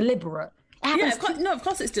shit ain't deliberate. Yeah, of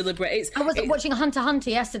course it's deliberate. I was watching Hunter x Hunter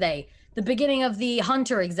yesterday, the beginning of the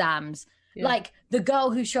Hunter exams. Yeah. Like, the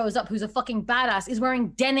girl who shows up, who's a fucking badass, is wearing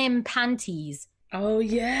denim panties. Oh,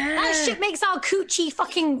 yeah. That shit makes our coochie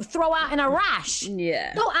fucking throw out in a rash.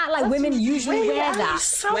 Yeah. Don't act like women usually wear that.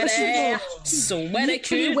 Sweaty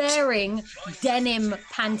literally wearing denim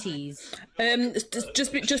panties.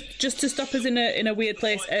 Just to stop us in a weird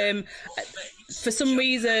place. For some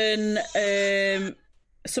reason,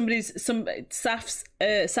 Saf's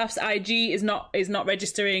IG is not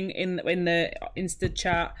registering in the Insta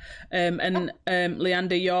chat, and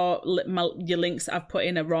Leander, your links I've put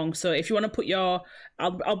in are wrong. So if you want to put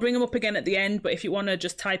I'll bring them up again at the end. But if you want to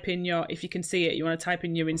just type in if you can see it, you want to type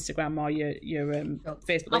in your Instagram or your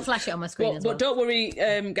Facebook. I'll flash it on my screen as well. But don't worry,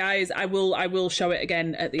 guys, I will show it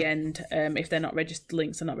again at the end. If they're not registered,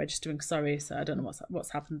 links are not registering. Sorry, so I don't know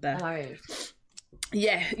what's happened there. Sorry.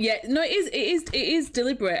 Yeah. No, it is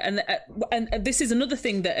deliberate, and this is another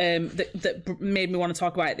thing that made me want to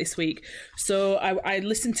talk about it this week. So I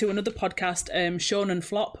listened to another podcast, Shonen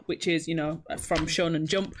Flop, which is from Shonen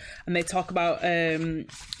Jump, and they talk about a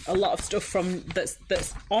lot of stuff from that's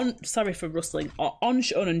on. Sorry for rustling. On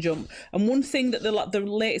Shonen Jump, and one thing that the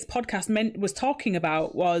latest podcast was talking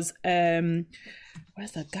about was where's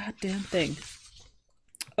the goddamn thing?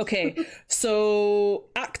 Okay, so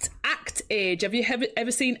Act Age. Have you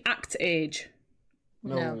ever seen Act Age?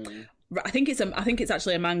 No. I think it's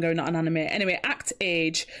actually a manga, not an anime. Anyway, Act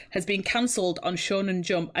Age has been cancelled on Shonen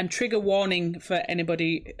Jump, and trigger warning for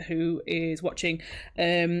anybody who is watching.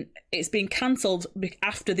 It's been cancelled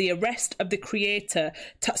after the arrest of the creator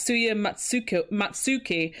Tatsuya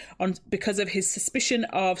Matsuki because of his suspicion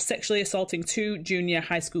of sexually assaulting 2 junior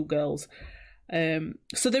high school girls.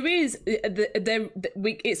 So there is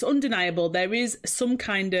it's undeniable. There is some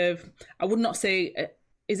kind of, I would not say,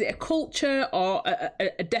 is it a culture or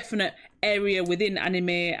a definite area within anime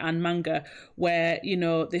and manga where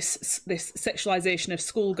this sexualization of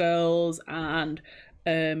schoolgirls and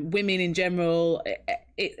women in general,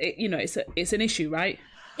 it's an issue, right?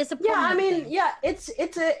 It's a problem. Yeah, I mean, yeah, it's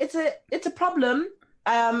a problem.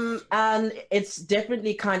 And it's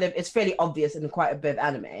definitely it's fairly obvious in quite a bit of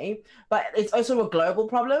anime, but it's also a global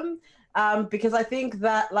problem. Because I think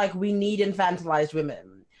that like we need infantilized women.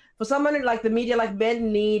 For someone like the media, like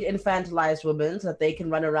men need infantilized women so that they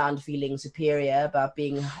can run around feeling superior about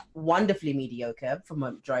being wonderfully mediocre for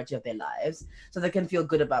the majority of their lives, so they can feel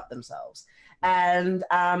good about themselves. And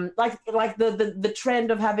like the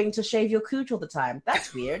trend of having to shave your cooch all the time.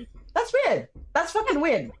 That's weird. That's weird. That's fucking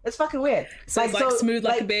weird. It's fucking weird. So like smooth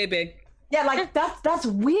like a baby. Yeah, like that's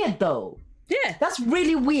weird though. Yeah. That's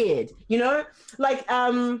really weird. You know? Like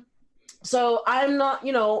so I'm not,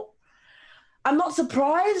 I'm not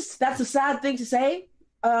surprised. That's a sad thing to say.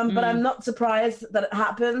 But I'm not surprised that it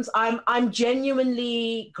happens. I'm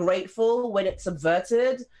genuinely grateful when it's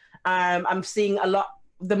subverted. I'm seeing a lot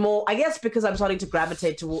the more, I guess, because I'm starting to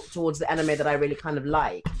gravitate towards the anime that I really kind of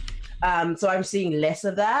like. So I'm seeing less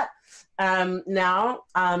of that now.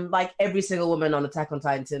 Like every single woman on Attack on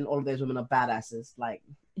Titan, all of those women are badasses. Like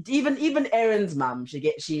even Eren's mum,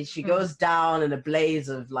 she goes down in a blaze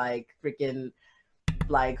of like freaking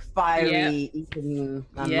like fiery eating.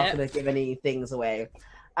 I'm not gonna give any things away.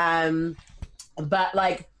 But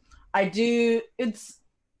like I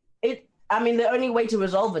mean, the only way to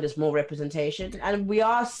resolve it is more representation, and we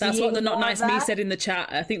are seeing. That's what the Not Nice Me said in the chat.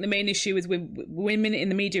 I think the main issue is with women in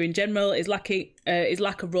the media in general is lack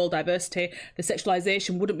of role diversity. The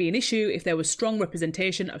sexualization wouldn't be an issue if there was strong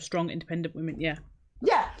representation of strong, independent women. Yeah,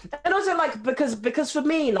 and also like because for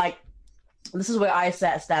me, like this is where I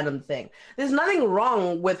stand on the thing. There's nothing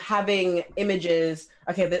wrong with having images.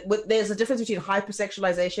 Okay, there's a difference between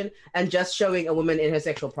hypersexualization and just showing a woman in her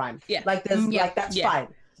sexual prime. Yeah, like there's like that's fine.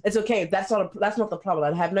 It's okay. That's not the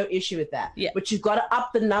problem. I have no issue with that. Yeah. But you've got to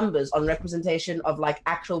up the numbers on representation of like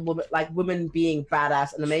actual women, like women being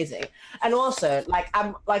badass and amazing. And also like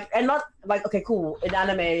I'm like, and not like, okay, cool. In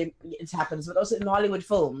anime it happens, but also in Hollywood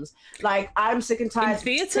films, like I'm sick and tired. In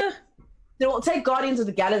theater? Take Guardians of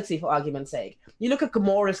the Galaxy for argument's sake. You look at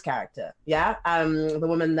Gamora's character, the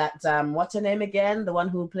woman that what's her name again? The one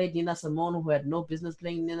who played Nina Simone, who had no business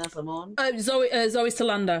playing Nina Simone. Zoe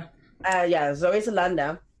Saldana. Zoe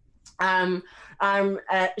Saldana.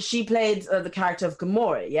 She played the character of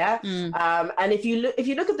Gamora, and if you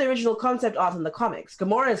look at the original concept art in the comics,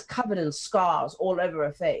 Gamora is covered in scars all over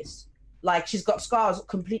her face. Like she's got scars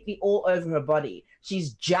completely all over her body.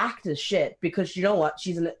 She's jacked as shit because you know what?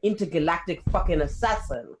 She's an intergalactic fucking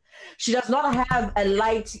assassin. She does not have a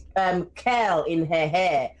light curl in her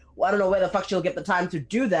hair. Well, I don't know where the fuck she'll get the time to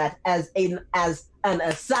do that as an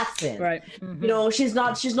assassin. Right. Mm-hmm. You know, she's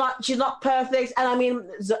not perfect. And I mean,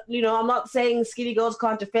 you know, I'm not saying skinny girls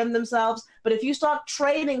can't defend themselves, but if you start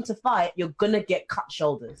training to fight, you're gonna get cut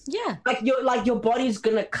shoulders. Yeah. Your body's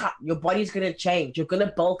gonna cut. Your body's gonna change. You're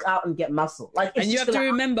gonna bulk out and get muscle. Like, and you have to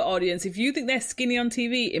remember, audience, if you think they're skinny on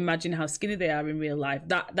TV, imagine how skinny they are in real life.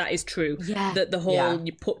 That is true. Yeah. That the whole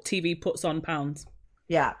TV puts on pounds.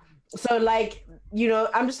 Yeah. So like, you know,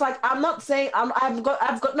 I'm just like, I'm not saying I've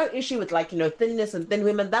got no issue with like, you know, thinness and thin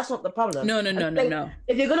women. That's not the problem. No.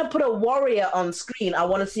 If you're gonna put a warrior on screen, I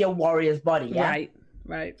want to see a warrior's body. Yeah.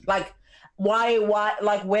 Right. Like, why?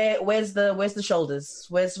 Like, where's the shoulders?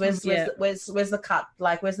 Where's the cut?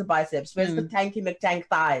 Like, where's the biceps? Where's the tanky McTank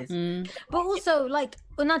thighs? But also, like,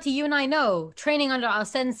 Unati, you and I know, training under our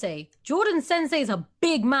sensei, Jordan Sensei is a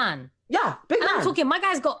big man. Yeah, big man. I'm talking, my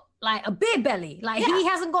guy's got like a beer belly. Like he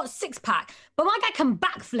hasn't got six pack, but my guy can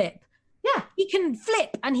backflip. Yeah. He can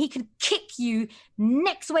flip and he can kick you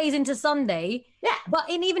next ways into Sunday. Yeah. But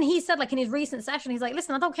even he said, like in his recent session, he's like,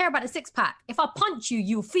 listen, I don't care about the six pack. If I punch you,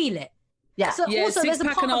 you'll feel it. Yeah. So also there's a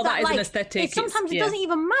part and all of that, is like, an aesthetic. Sometimes it doesn't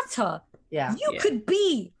even matter. Yeah. You could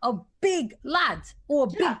be a big lad or a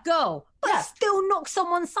big girl, but still knock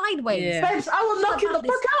someone sideways. Yeah. Babes, I will knock you the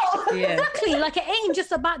fuck out. Yeah. Exactly. Like it ain't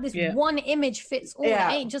just about this one image fits all. Yeah.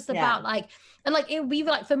 It ain't just about like, and like it would be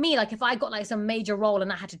like for me, like if I got like some major role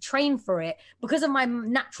and I had to train for it because of my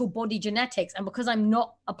natural body genetics and because I'm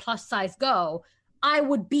not a plus size girl, I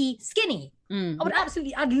would be skinny.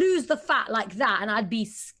 I'd lose the fat like that and I'd be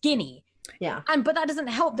skinny. Yeah. But that doesn't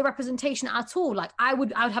help the representation at all. Like I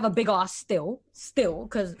would have a big ass still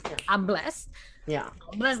because I'm blessed. Yeah.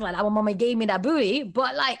 I'm blessed like that. My mommy gave me that booty,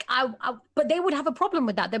 but like but they would have a problem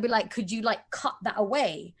with that. They'd be like, could you like cut that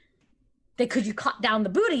away? Could you cut down the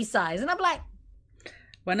booty size? And I'm like,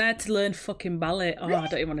 when I had to learn fucking ballet, I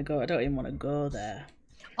don't even want to go there.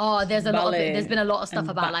 Oh, there's been a lot of stuff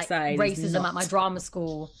about like racism at my drama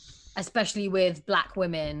school, especially with Black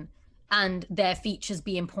women and their features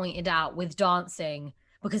being pointed out with dancing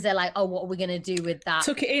because they're like, oh, what are we gonna do with that?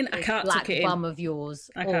 Tuck it in. I can't black tuck it in. bum of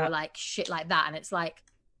yours or like shit like that. And it's like,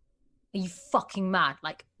 Are you fucking mad?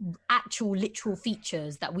 Like actual literal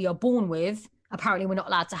features that we are born with, apparently we're not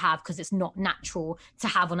allowed to have because it's not natural to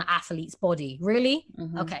have on an athlete's body. Really?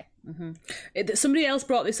 Okay. Somebody else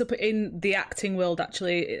brought this up in the acting world,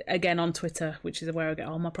 actually, again on Twitter, which is where I get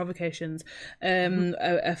all my provocations.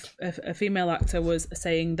 A female actor was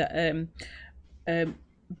saying that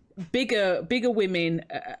bigger women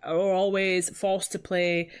are always forced to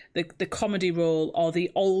play the comedy role or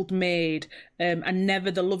the old maid, and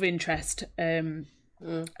never the love interest.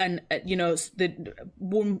 And you know, the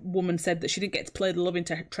one woman said that she didn't get to play the love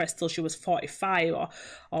interest till she was 45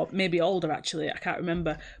 or maybe older, actually, I can't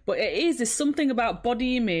remember. But there's something about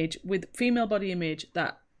body image, with female body image,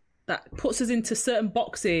 that puts us into certain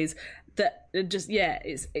boxes that are just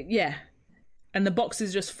and the box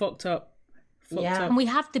is just fucked up. And we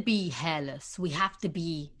have to be hairless, we have to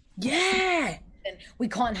be we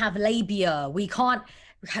can't have labia, we can't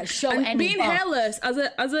show and any being hairless as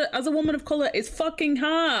a woman of colour is fucking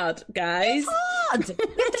hard, guys. It's hard. You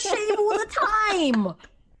have to shave all the time.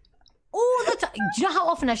 All the time. Do you know how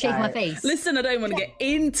often I shave my face? Listen, I don't want to get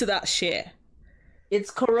into that shit. It's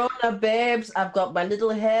Corona, babes. I've got my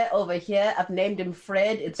little hair over here. I've named him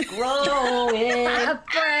Fred. It's growing.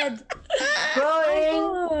 Fred.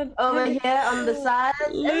 Growing over here on the side.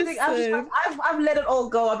 Everything. I've let it all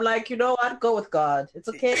go. I'm like, you know what? Go with God. It's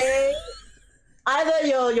okay. Either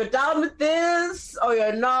you're down with this or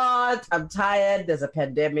you're not. I'm tired. There's a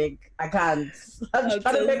pandemic. I can't. I'm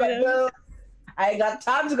trying to pay my bills. I ain't got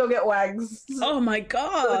time to go get wags. Oh my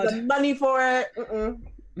God. The money for it.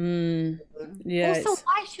 Yeah. Also,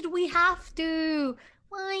 why should we have to?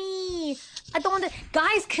 Why? I don't want to.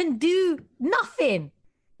 Guys can do nothing.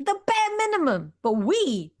 The bare minimum. But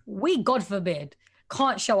we, God forbid,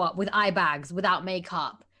 can't show up with eye bags, without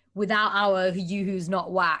makeup, without our who's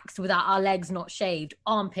not waxed, without our legs not shaved,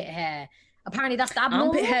 armpit hair. Apparently that's the abnormal.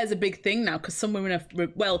 Armpit hair is a big thing now because some women have,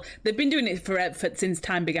 well, they've been doing it since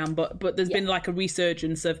time began, but there's been like a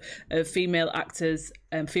resurgence of female actors,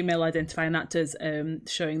 female identifying actors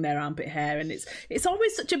showing their armpit hair, and it's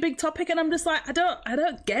always such a big topic, and I'm just like, I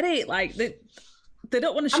don't get it. Like they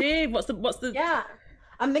don't want to shave. What's the Yeah.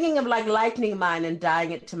 I'm thinking of like lightening mine and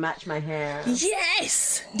dyeing it to match my hair.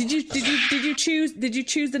 Yes. Did you choose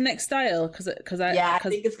the next style? Because I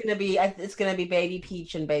think it's gonna be baby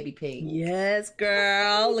peach and baby pink. Yes,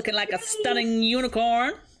 girl, looking like a stunning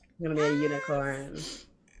unicorn. I'm gonna be a unicorn.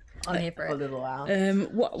 I'm here for a little while.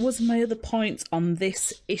 What was my other points on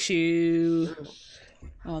this issue?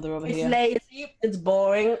 Oh, they're over here. It's lazy. It's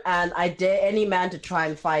boring, and I dare any man to try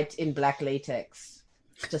and fight in black latex.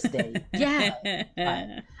 Just day. Yeah.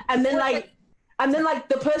 And then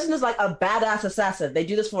the person is like a badass assassin. They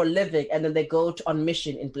do this for a living, and then they go on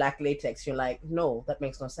mission in black latex. You're like, no, that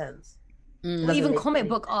makes no sense. Even comic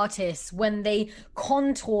book artists, when they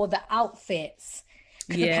contour the outfits,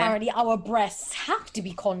 because apparently our breasts have to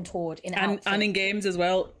be contoured in outfits. And in games as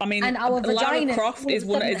well. I mean, and our Lara Croft is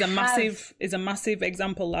a massive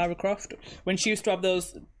example. Lara Croft, when she used to have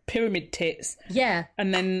those pyramid tits,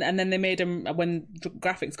 and then they made them when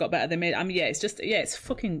graphics got better. They made, it's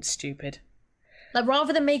fucking stupid. Like,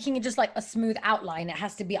 rather than making it just like a smooth outline, it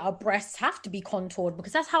has to be, our breasts have to be contoured,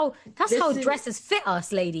 because that's how dresses fit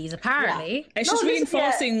us, ladies. Apparently, it's just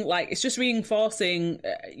reinforcing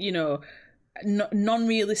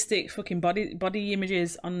non-realistic fucking body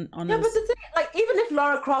images on but the thing, like, even if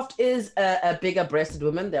Lara Croft is a bigger breasted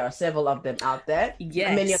woman, there are several of them out there.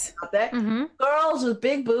 Yes. Many of them out there. Girls with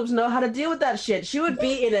big boobs know how to deal with that shit. She would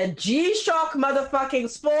be in a G-Shock motherfucking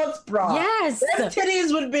sports bra. Yes. Their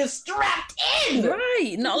titties would be strapped in.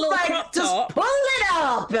 Right. Not a little crop top. Just pull it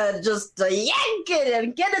up and just yank it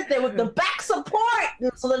and get it there with the back support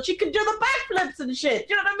so that she can do the backflips and shit.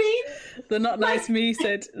 You know what I mean? The not nice me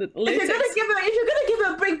said. If you're gonna give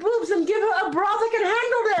her big boobs, then give her a bra that can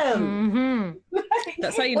handle them.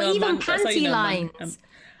 That's how you know. Or even panty lines.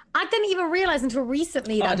 I didn't even realize until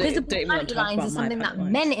recently that visible panty lines is something that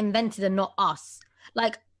men invented and not us.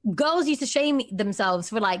 Like, girls used to shame themselves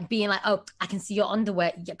for like being like, "Oh, I can see your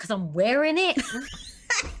underwear because I'm wearing it."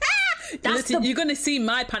 You're going to see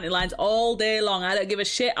my panty lines all day long. I don't give a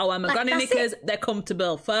shit. I wear my granny knickers. They're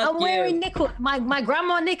comfortable. Fuck I'm wearing knickers. My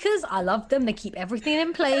grandma knickers. I love them. They keep everything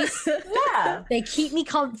in place. Yeah. They keep me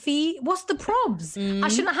comfy. What's the probs? I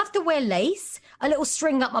shouldn't have to wear lace. A little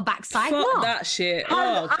string up my backside. Fuck that shit.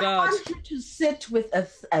 Oh, God. I want you to sit with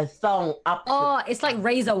a thong up. Oh, it's like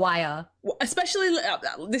razor wire. Especially,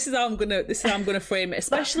 this is how I'm gonna frame it.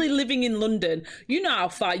 Especially living in London, you know how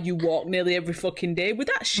far you walk nearly every fucking day with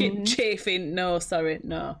that shit chafing. No, sorry,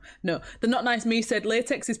 no. The Not Nice Me said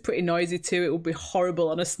latex is pretty noisy too. It would be horrible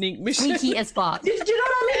on a sneak mission. Squeaky as fuck. Do you know what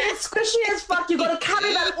I mean? It's squishy as fuck. You got to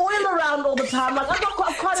carry that oil around all the time. Like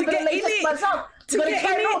I'm quite a bit of latex myself. You gotta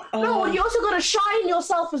carry you also got to shine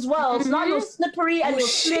yourself as well. So now you're slippery and you're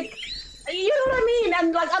slick. You know what I mean?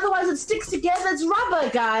 And like otherwise it sticks together. It's rubber,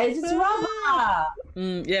 guys. It's rubber.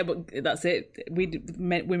 Yeah, but that's it.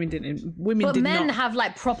 Women didn't. But men have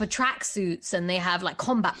like proper tracksuits, and they have like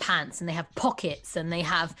combat pants, and they have pockets, and they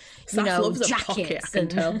have jackets. Pocket, I can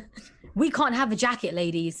tell. We can't have a jacket,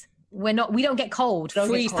 ladies. We don't get cold.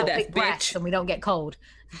 Freeze to death, bitch. And we don't get cold.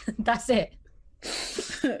 That's it.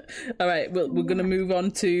 All right, well, we're gonna move on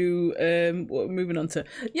to what we're moving on to.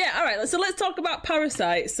 Yeah, all right. So let's talk about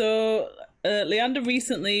Parasite. So Leander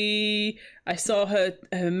recently, I saw her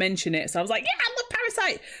mention it, so I was like, yeah, I love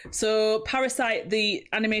Parasite. So Parasite, the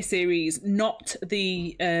anime series, not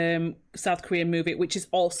the South Korean movie, which is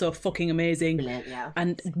also fucking amazing. Brilliant, yeah.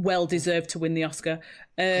 And well deserved to win the Oscar.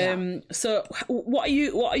 So what are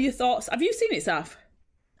your thoughts? Have you seen it, Saf?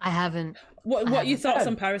 I haven't. What are your thoughts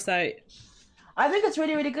on Parasite? I think it's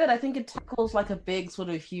really, really good. I think it tackles like a big sort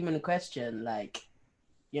of human question, like,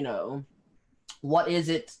 what is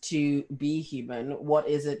it to be human? What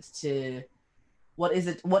is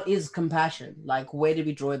compassion? Like, where do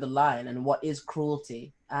we draw the line? And what is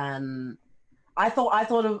cruelty? And I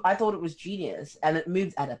thought it was genius, and it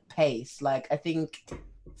moved at a pace. Like, I think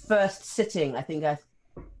first sitting, I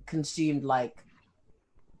consumed like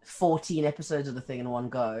 14 episodes of the thing in one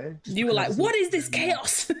go. You were like, what is this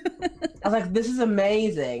chaos? I was like, this is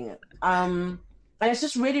amazing. And it's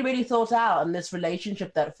just really, really thought out. And this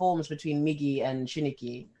relationship that forms between Migi and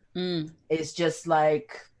Shiniki is just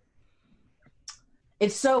like,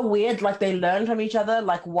 it's so weird. Like, they learn from each other.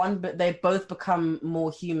 Like, they both become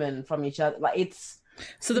more human from each other. Like, it's...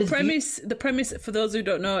 So the premise for those who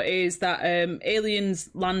don't know is that aliens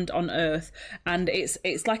land on Earth, and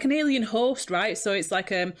it's like an alien host, right? So it's like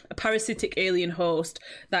a parasitic alien host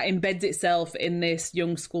that embeds itself in this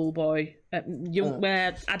young schoolboy,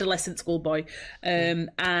 adolescent schoolboy,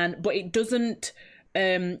 but it doesn't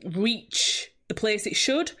reach the place it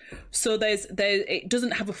should. So it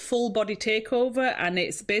doesn't have a full body takeover, and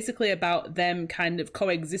it's basically about them kind of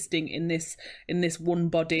coexisting in this one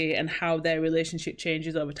body and how their relationship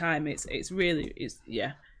changes over time. It's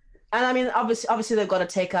yeah. And I mean, obviously they've got to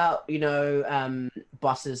take out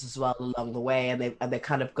bosses as well along the way, and they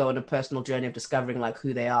kind of go on a personal journey of discovering like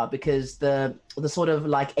who they are, because the sort of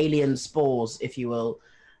like alien spores, if you will,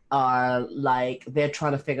 are like, they're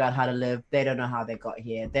trying to figure out how to live. They don't know how they got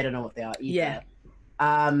here. They don't know what they are either. Yeah.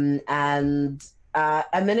 And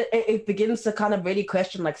then it begins to kind of really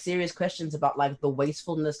question like serious questions about like the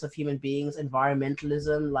wastefulness of human beings,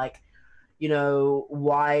 environmentalism, like,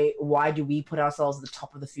 why do we put ourselves at the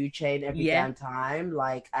top of the food chain every damn time?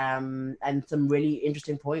 Like, and some really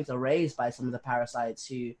interesting points are raised by some of the parasites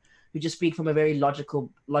who just speak from a very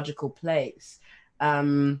logical place.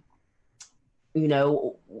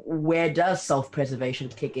 Where does self-preservation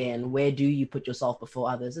kick in? Where do you put yourself before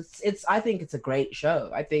others? I think it's a great show.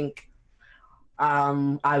 I think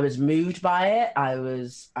I was moved by it. I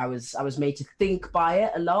was made to think by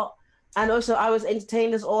it a lot, and also I was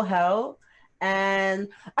entertained as all hell. And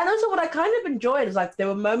also what I kind of enjoyed is like there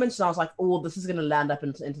were moments when I was like, oh, this is going to land up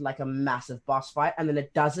into like a massive boss fight, and then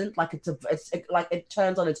it doesn't. Like it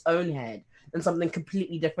turns on its own head, and something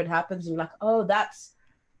completely different happens, and you're like, oh, that's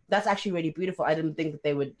actually really beautiful. I didn't think that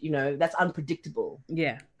they would, that's unpredictable.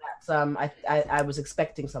 Yeah. That's I was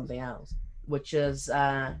expecting something else, which is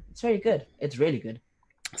it's very good. It's really good.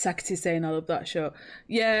 Sakati saying I love that show.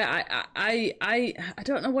 Yeah, I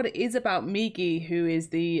don't know what it is about Migi, who is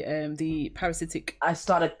the parasitic. I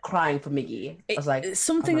started crying for Migi. I was like,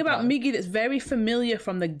 something about Migi that's very familiar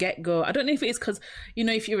from the get-go. I don't know if it is because,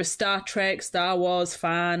 if you're a Star Trek, Star Wars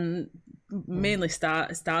fan, mainly Star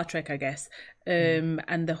Trek, I guess.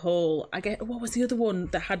 And the whole, what was the other one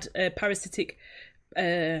that had parasitic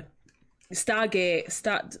Stargate?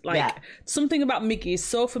 Something about Migi is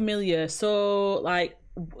so familiar, so like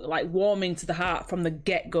warming to the heart from the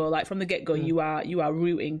get-go. Like from the get-go, you are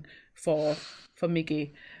rooting for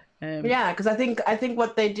Migi. Because I think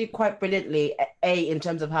what they did quite brilliantly, in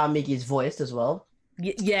terms of how Migi's voiced as well.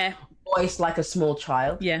 Voiced like a small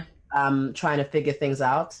child. Yeah. Trying to figure things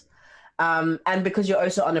out. And because you're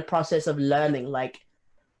also on a process of learning, like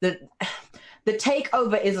the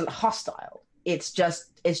takeover isn't hostile. It's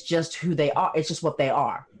just who they are. It's just what they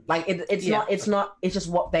are. Like it's just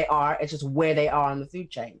what they are. It's just where they are on the food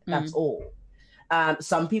chain. That's all.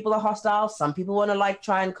 Some people are hostile. Some people want to like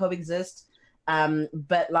try and coexist.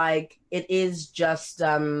 But like it is just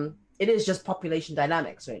population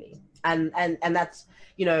dynamics really, and that's,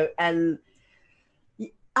 you know, and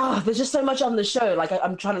there's just so much on the show. Like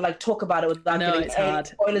I'm trying to like talk about it without giving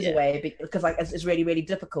spoilers away, because like it's really, really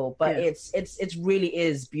difficult. But it's really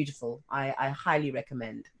is beautiful. I highly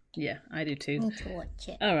recommend. Yeah, I do too. Need to watch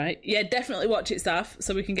it. All right, yeah, definitely watch it, Saf,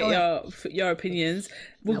 so we can get your opinions.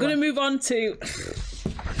 We're going to move on to.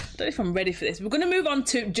 I don't know if I'm ready for this. We're going to move on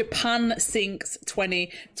to Japan Sinks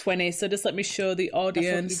 2020. So just let me show the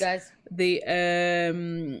audience. That's all you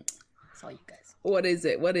guys. That's all you guys. What is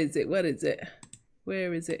it? Where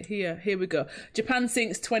is it? Here we go. Japan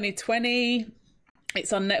Sinks 2020.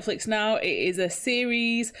 It's on Netflix now. It is a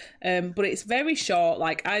series, but it's very short.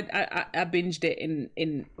 Like I binged it in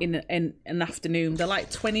an afternoon. They're like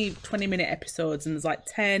 20-minute episodes, and there's like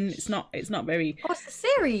 10. It's not very. Oh, it's a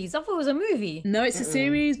series. I thought it was a movie. No, it's a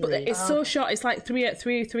series, but it's so short. It's like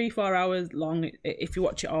 4 hours long. If you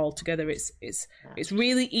watch it all together, it's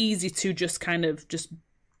really easy to just kind of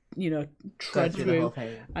you know, tread through.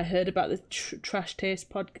 I heard about the Trash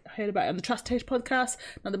Taste I heard about it on the Trash Taste podcast.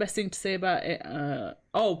 Not the best thing to say about it.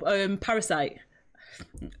 Parasite.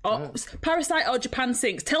 Parasite or Japan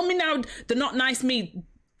Sinks. Tell me now, the not nice me.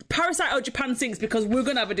 Parasite or Japan Sinks, because we're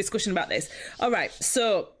gonna have a discussion about this. All right,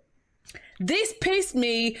 so this pissed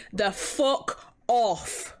me the fuck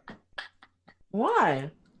off.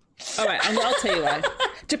 Why? All right, I'll tell you why.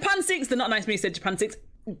 Japan Sinks. The not nice me said Japan Sinks.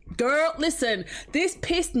 Girl, listen, this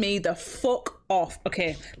pissed me the fuck off.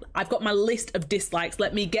 Okay, I've got my list of dislikes.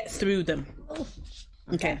 Let me get through them.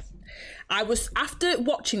 Okay. I was, after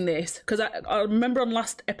watching this, because I remember on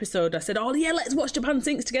last episode I said, oh yeah, let's watch Japan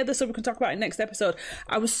Sinks together so we can talk about it next episode.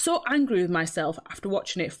 I was so angry with myself after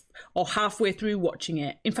watching it, or halfway through watching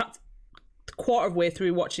it. In fact, a quarter of the way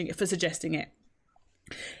through watching it, for suggesting it.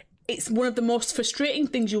 It's one of the most frustrating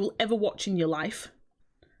things you will ever watch in your life.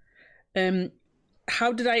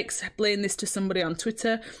 How did I explain this to somebody on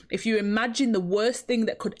Twitter? If you imagine the worst thing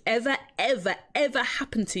that could ever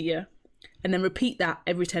happen to you, and then repeat that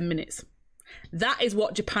every 10 minutes. That is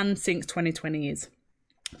what Japan Sinks 2020 is.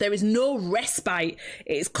 There is no respite.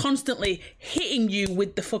 It is constantly hitting you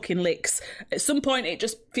with the fucking licks. At some point, it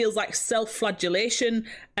just feels like self-flagellation,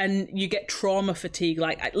 and you get trauma fatigue.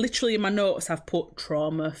 Like, literally in my notes, I've put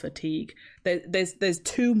trauma fatigue. There's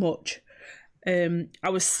too much. I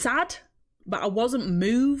was sad, but I wasn't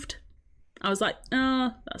moved. I was like,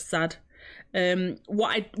 oh, that's sad.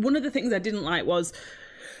 One of the things I didn't like was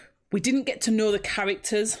we didn't get to know the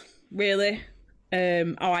characters, really.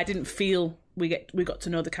 I didn't feel we got to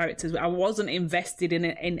know the characters. I wasn't invested in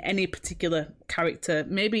any particular character.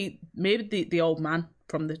 Maybe the old man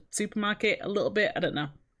from the supermarket a little bit. I don't know.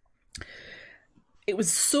 It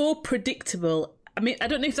was so predictable. I mean, I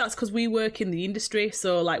don't know if that's because we work in the industry,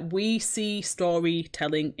 so like we see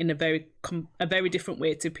storytelling in a very different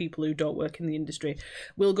way to people who don't work in the industry.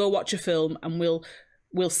 We'll go watch a film and we'll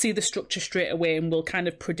see the structure straight away, and we'll kind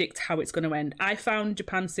of predict how it's going to end. I found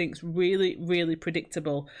Japan Sinks really, really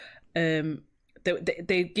predictable.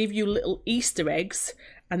 They give you little Easter eggs,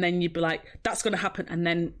 and then you'd be like, "That's going to happen," and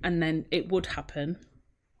then it would happen.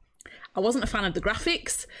 I wasn't a fan of the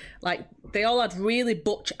graphics. Like, they all had really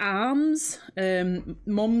butch arms.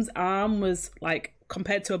 Mum's arm was like,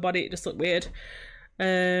 compared to her body, it just looked weird.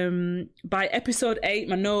 By episode 8,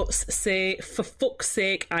 my notes say, "For fuck's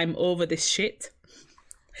sake, I'm over this shit."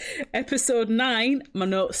 Episode 9, my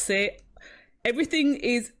notes say,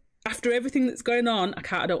 after everything that's going on, I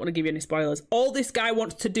don't want to give you any spoilers. All this guy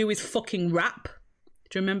wants to do is fucking rap.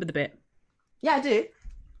 Do you remember the bit? Yeah, I do.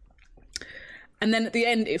 And then at the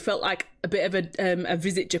end, it felt like a bit of a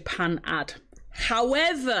Visit Japan ad.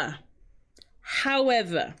 However,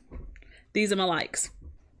 these are my likes.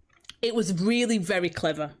 It was really very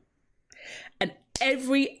clever. And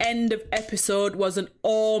every end of episode was an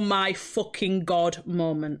oh my fucking god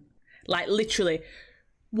moment. Like, literally,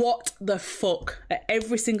 what the fuck at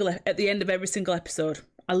the end of every single episode.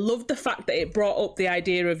 I loved the fact that it brought up the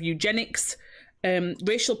idea of eugenics,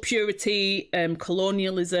 racial purity,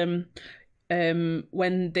 colonialism.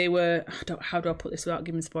 When they were, how do I put this without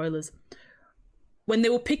giving spoilers? When they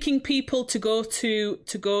were picking people to go to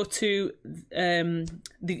the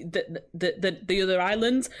other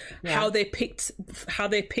islands, how they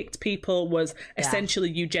picked people was essentially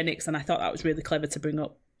eugenics, and I thought that was really clever to bring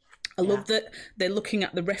up. I love that they're looking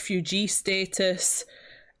at the refugee status,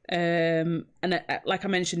 and like I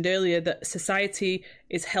mentioned earlier, that society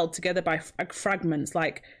is held together by fragments,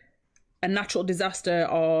 like a natural disaster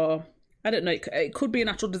or I don't know. It could be a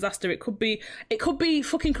natural disaster. It could be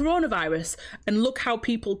fucking coronavirus. And look how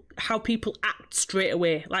people act straight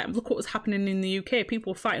away. Like, look what was happening in the UK.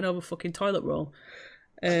 People were fighting over fucking toilet roll.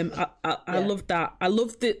 I love that. I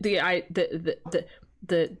love the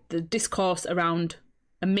discourse around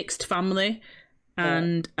a mixed family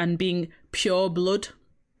and being pure blood.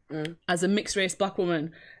 As a mixed race black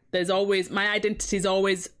woman, there's always, my identity is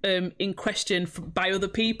always in question by other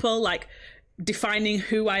people, like defining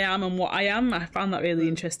who I am and what I am. I found that really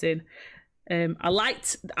interesting. I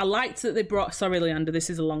liked that they brought, sorry Leander, this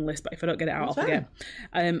is a long list, but if I don't get it out, I'll forget.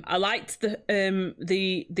 I liked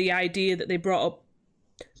the idea that they brought up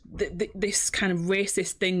this kind of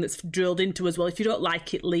racist thing that's drilled into as well. If you don't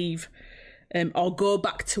like it, leave, or go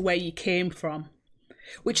back to where you came from,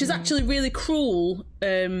 which is actually really cruel,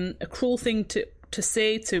 a cruel thing to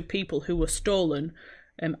say to people who were stolen.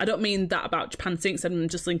 I don't mean that about Japan Sinks. I'm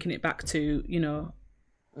just linking it back to, you know,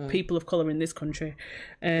 people of colour in this country.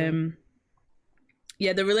 The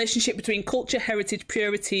relationship between culture, heritage,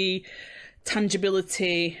 purity,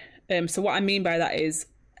 tangibility. So what I mean by that is,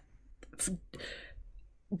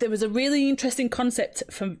 there was a really interesting concept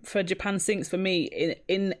for Japan Sinks for me.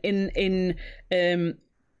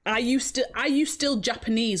 Are you still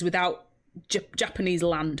Japanese without Japanese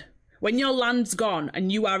land? When your land's gone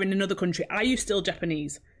and you are in another country, are you still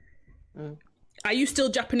Japanese? Are you still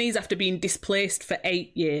Japanese after being displaced for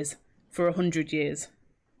 8 years, for 100 years?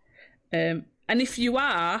 And if you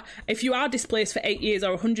are displaced for 8 years or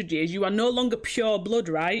 100 years, you are no longer pure blood,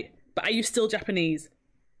 right? But are you still Japanese?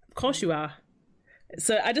 Of course you are.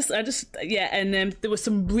 So I just and there were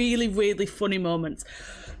some really, really funny moments.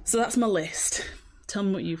 So that's my list. Tell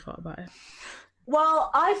me what you thought about it. Well,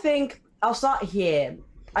 I think I'll start here.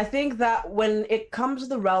 I think that when it comes to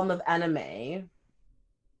the realm of anime,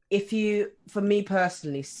 for me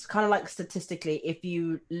personally, kind of like statistically, if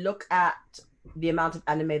you look at the amount of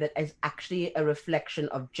anime that is actually a reflection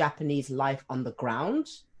of Japanese life on the ground,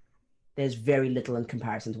 there's very little in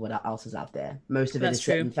comparison to what else is out there. Most of it is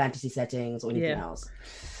set in fantasy settings or anything else.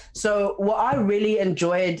 So what I really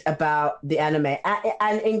enjoyed about the anime,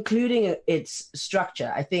 and including its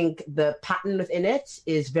structure, I think the pattern within it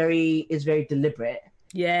is very deliberate.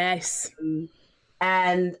 Yes.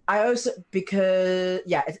 And I also, because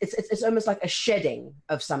it's almost like a shedding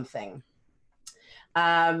of something,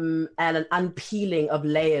 and an unpeeling of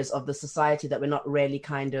layers of the society that we're not really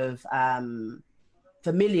kind of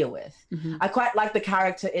familiar with. I quite like the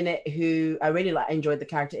character in it enjoyed the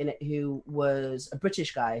character in it who was a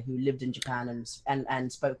British guy who lived in Japan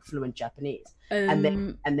and spoke fluent Japanese, and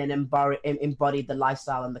then embodied the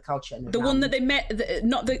lifestyle and the culture. And the one that they met,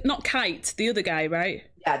 not Kite, the other guy, right?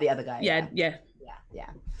 Yeah, the other guy. Yeah.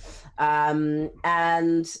 And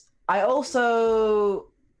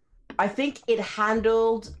I think it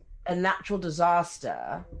handled a natural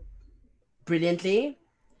disaster brilliantly.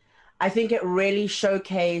 I think it really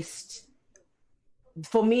showcased,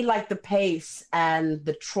 for me, like the pace and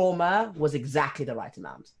the trauma was exactly the right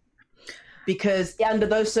amount. Because under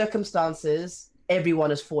those circumstances, everyone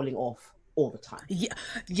is falling off all the time.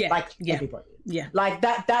 Everybody. Yeah. Like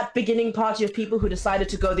that beginning party of people who decided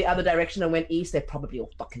to go the other direction and went east, they're probably all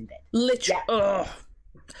fucking dead. Literally. Yeah.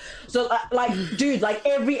 So dude, like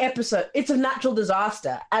every episode, it's a natural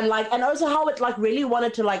disaster. And also how it really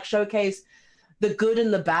wanted to showcase the good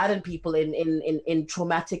and the bad in people in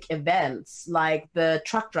traumatic events, like the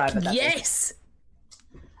truck driver. Yes.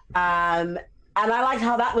 And I liked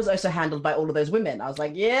how that was also handled by all of those women. I was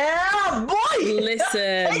like, yeah, boy.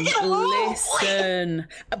 Listen.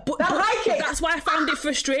 But that's why I found it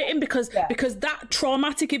frustrating because that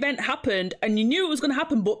traumatic event happened and you knew it was going to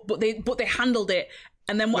happen, but they handled it.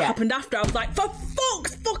 And then what happened after? I was like, for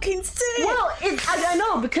fuck's fucking sake! Well, I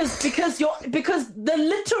know because the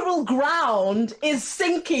literal ground is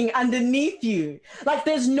sinking underneath you. Like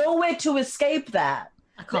there's nowhere to escape that.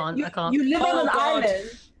 I can't. You live on an island.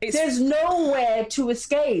 There's nowhere to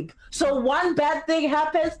escape. So one bad thing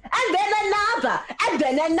happens, and then another, and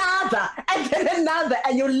then another, and then another,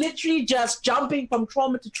 and you're literally just jumping from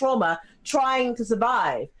trauma to trauma, trying to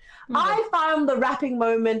survive. I found the wrapping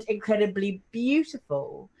moment incredibly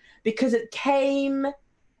beautiful because it came at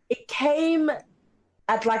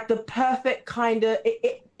the perfect kind of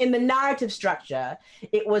in the narrative structure.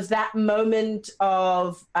 It was that moment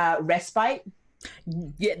of respite.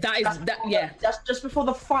 Yeah, just before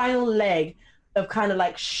the final leg of kind of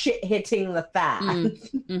shit hitting the fan,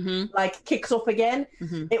 kicks off again.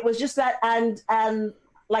 It was just that, and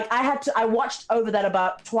I watched over that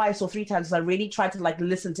about twice or three times because I really tried to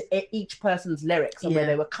listen to each person's lyrics and where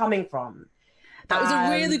they were coming from. That was a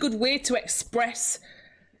really good way to express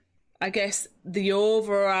I guess, the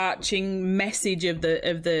overarching message of the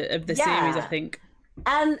series, I think.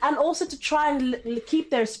 And also to try and keep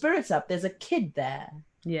their spirits up. There's a kid there.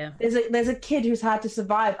 Yeah. There's a kid who's had to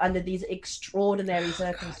survive under these extraordinary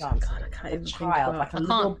circumstances. God, I can't even a child, like a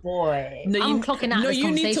little boy. No, I'm clocking out. No, this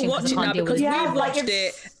you need to conversation watch it now because Yeah, we've like, watched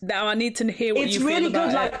it. Now I need to hear what It's you really feel about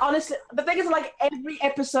good. it. Like, honestly, the thing is, like, every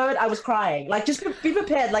episode I was crying. Like, just be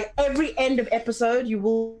prepared. Like, every end of episode you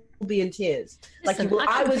will be in tears. Like, Listen, you will,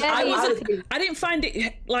 I didn't find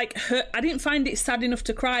it like I didn't find it sad enough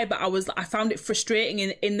to cry, but I found it frustrating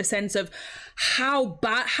in the sense of how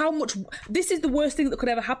much this is the worst thing that could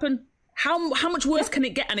ever happen. How much worse can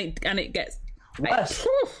it get? And it gets worse.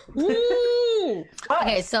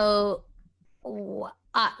 Okay, so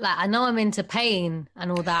I know I'm into pain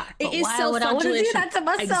and all that, but why would I want to do that to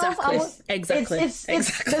myself? Exactly. It's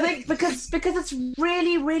because it's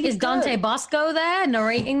really, really Is Dante Bosco there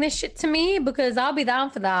narrating this shit to me? Because I'll be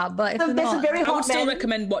down for that. But if not, I would still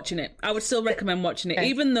recommend watching it.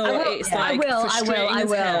 Even though it's like frustrating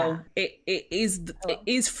as hell. It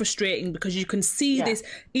is frustrating because you can see this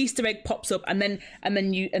Easter egg pops up and then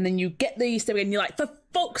you get the Easter egg and you're like, for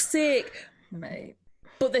fuck's sake, mate.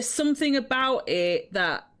 But there's something about it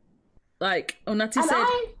that, like Onati said.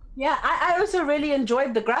 I also really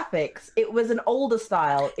enjoyed the graphics. It was an older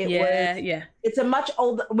style. It's a much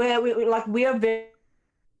older where we are very.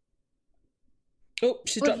 Oh,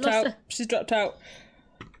 she's dropped out. She's dropped out.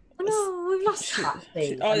 Oh, no, we've lost her.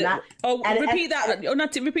 Repeat that.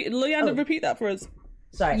 Onati, repeat. Leander, repeat that for us.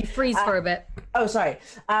 Sorry. You freeze for a bit. Oh, sorry.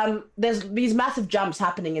 There's these massive jumps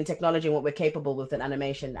happening in technology and what we're capable with in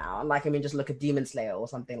animation now. And like, I mean, just look at Demon Slayer or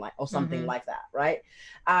something like that, right?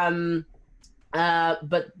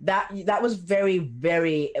 But that was very,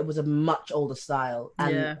 very. It was a much older style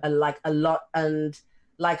and like a lot and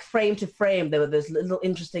like frame to frame there were those little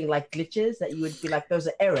interesting like glitches that you would be like, those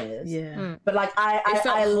are errors. Yeah. But like I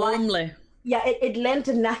homely. Yeah, it lent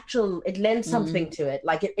a natural. It lent something to it.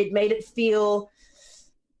 Like it made it feel.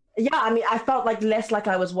 Yeah, I mean, I felt like less like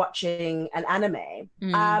I was watching an anime.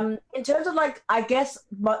 In terms of like, I guess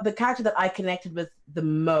the character that I connected with the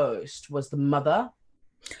most was the mother.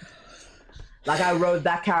 Like, I wrote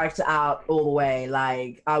that character out all the way.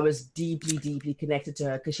 Like, I was deeply, deeply connected to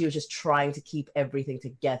her because she was just trying to keep everything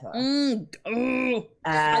together. I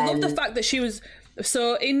love the fact that she was.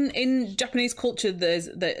 So in Japanese culture, there's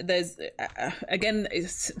again,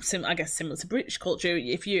 I guess similar to British culture.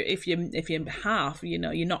 If you're half, you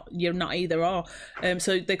know, you're not either or.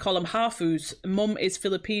 So they call them halfus. Mum is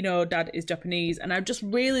Filipino, dad is Japanese, and I just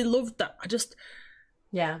really loved that.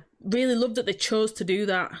 Really loved that they chose to do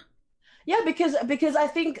that. Yeah, because I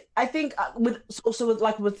think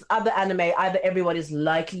with other anime, either everyone is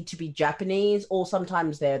likely to be Japanese or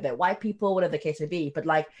sometimes they're white people, whatever the case may be. But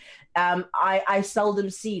like, I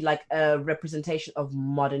seldom see like a representation of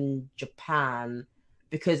modern Japan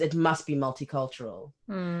because it must be multicultural.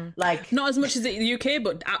 Like, not as much as the UK,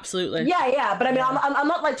 but absolutely. Yeah. But I mean, I'm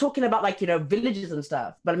not like talking about like, you know, villages and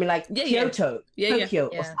stuff. But I mean like Kyoto,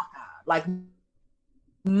 Tokyo, Osaka, like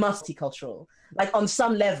multicultural. Like on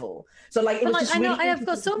some level. So like, it was just really I've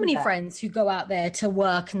got so many friends who go out there to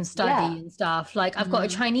work and study and stuff. Like I've got a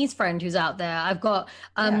Chinese friend who's out there. I've got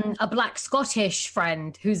a Black Scottish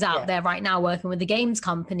friend who's out there right now working with the games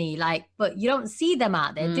company. Like, but you don't see them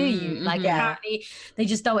out there, do you? Like apparently they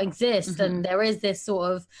just don't exist. And there is this sort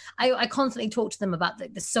of, I constantly talk to them about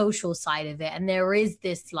the social side of it. And there is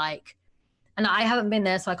this like, and I haven't been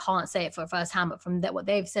there, so I can't say it for firsthand, but from what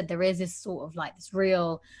they've said, there is this sort of like this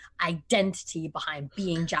real identity behind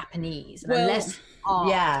being Japanese. And that's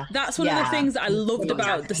one of the things that I loved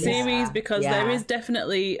about the series because there is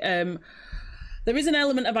definitely there is an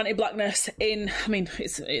element of anti-blackness in. I mean,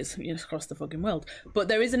 it's across the fucking world, but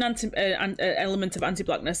there is an element of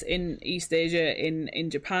anti-blackness in East Asia, in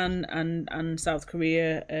Japan and South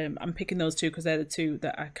Korea. I'm picking those two because they're the two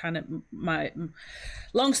that I kind of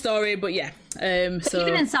long story, but yeah. So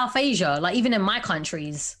even in South Asia, like even in my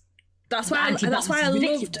countries. That's why I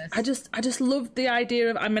loved. I just loved the idea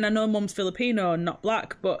of. I mean, I know Mum's Filipino and not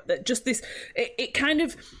black, but just this. It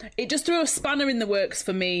just threw a spanner in the works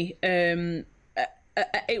for me.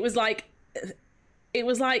 It was like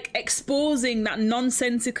exposing that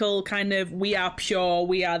nonsensical kind of we are pure,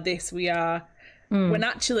 we are this, we are. When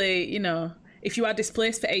actually, you know, if you are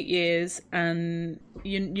displaced for 8 years and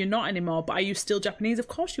you're not anymore, but are you still Japanese? Of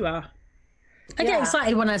course you are. I get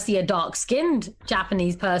excited when I see a dark-skinned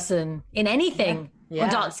Japanese person in anything, or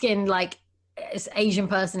dark-skinned like Asian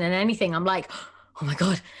person in anything. I'm like, oh my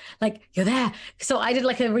God, like you're there. So I did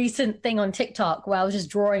like a recent thing on TikTok where I was just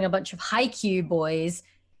drawing a bunch of Haikyuu boys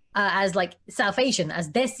as like South Asian, as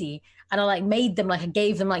Desi, and I like made them like I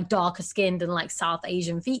gave them like darker skinned and like South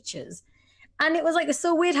Asian features. And it was like, it's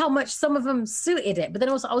so weird how much some of them suited it. But then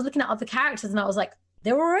also I was looking at other characters and I was like,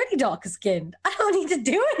 they were already darker skinned. I don't need to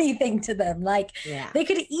do anything to them. Like they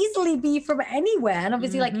could easily be from anywhere. And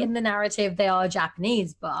obviously like in the narrative, they are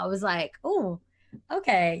Japanese, but I was like, oh,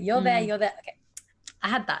 okay, you're there. Okay. I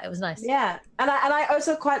had that. It was nice. Yeah. And I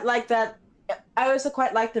also quite like that. I also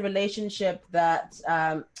quite like the relationship that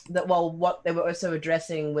what they were also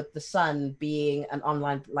addressing with the son being an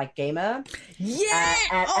online like gamer,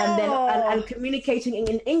 and communicating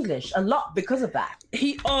in English a lot because of that.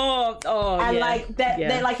 Like that,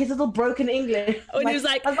 they're like his little broken English. Oh, and he was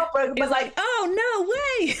like, not broken, but like, oh no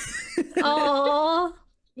way. Oh.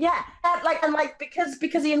 Yeah,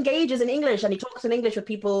 because he engages in English and he talks in English with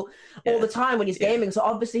people all the time when he's gaming. So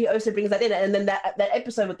obviously he also brings that in. And then that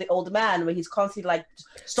episode with the older man where he's constantly like,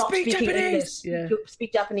 stop speaking Japanese. English,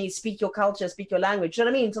 speak Japanese, speak your culture, speak your language. You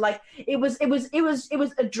know what I mean? So like it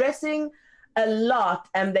was addressing a lot,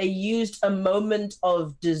 and they used a moment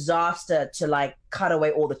of disaster to like cut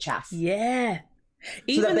away all the chaff. Yeah.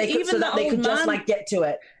 So that they could just like get to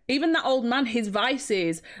it. Even that old man, his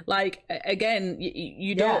vices, like again,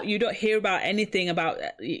 you don't hear about anything about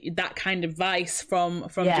that kind of vice from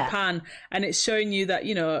Japan, and it's showing you that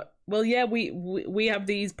we have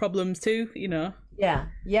these problems too,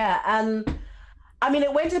 Yeah, and I mean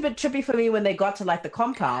it went a bit trippy for me when they got to like the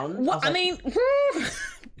compound.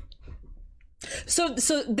 So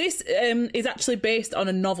this is actually based on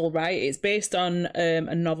a novel, right? It's based on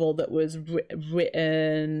a novel that was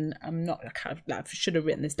written. I should have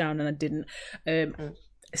written this down and I didn't.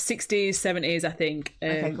 60s, 70s, I think,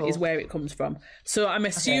 cool. is where it comes from. So I'm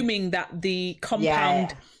assuming that the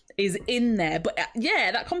compound is in there. But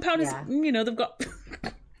that compound is, they've got.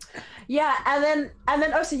 Yeah, and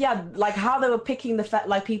then also like how they were picking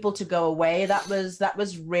the people to go away. That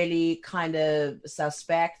was really kind of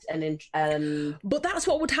suspect and. But that's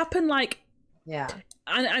what would happen. Like, yeah,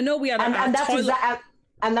 I know we had and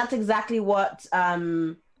that's exactly what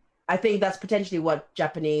I think that's potentially what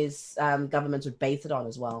Japanese governments would base it on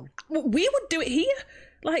as well. We would do it here.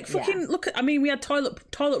 Like fucking look at, I mean, we had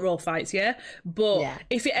toilet roll fights, but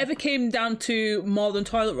if it ever came down to more than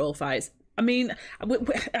toilet roll fights. I mean, I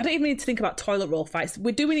don't even need to think about toilet roll fights.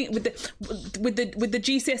 We're doing it with the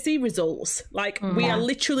GCSE results. Like we are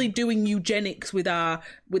literally doing eugenics with our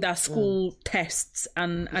school tests,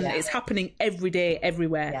 and it's happening every day,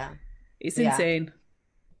 everywhere. Yeah. It's insane.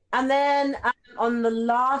 And then on the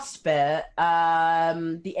last bit,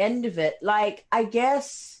 the end of it, like I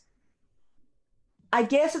guess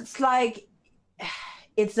it's like.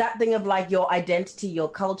 It's that thing of like your identity, your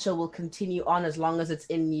culture will continue on as long as it's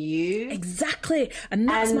in you. Exactly. And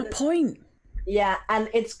that's my point. Yeah. And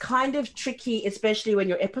it's kind of tricky, especially when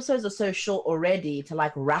your episodes are so short already, to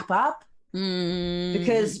like wrap up.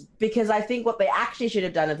 Because I think what they actually should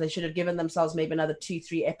have done is they should have given themselves maybe another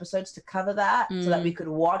 2-3 episodes to cover that so that we could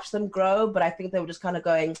watch them grow. But I think they were just kind of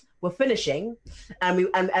going, we're finishing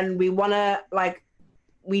and we want to like,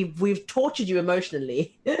 we've tortured you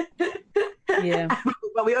emotionally. Yeah.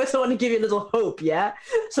 But we also want to give you a little hope,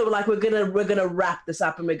 so like we're gonna wrap this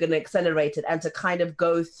up and we're gonna accelerate it and to kind of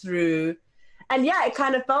go through, and it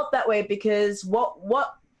kind of felt that way because what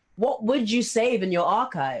would you save in your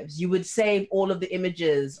archives? You would save all of the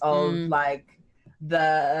images of like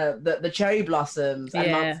the cherry blossoms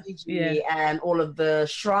and Mount Fuji and all of the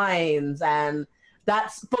shrines, and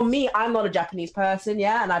that's for me. I'm not a Japanese person,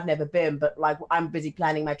 and I've never been, but like I'm busy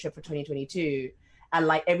planning my trip for 2022. And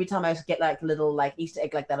like every time I get like a little like Easter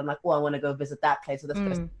egg like that, I'm like, oh, I want to go visit that place. So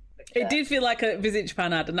that's it did feel like a Visit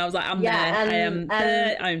Japan ad, and I was like, I'm there. I am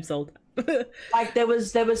there. I am sold. Like there was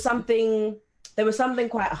something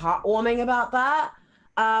quite heartwarming about that.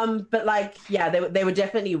 But like they were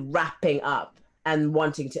definitely wrapping up and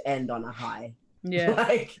wanting to end on a high. Yeah,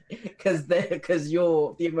 like because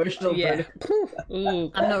you're the emotional. Yeah,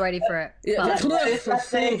 I'm not ready for it.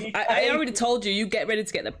 I already told you. You get ready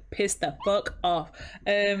to get pissed the fuck off.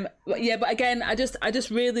 But again, I just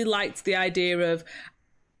really liked the idea of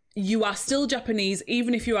you are still Japanese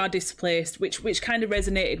even if you are displaced, which kind of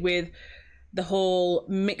resonated with the whole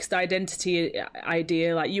mixed identity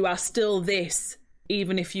idea. Like you are still this.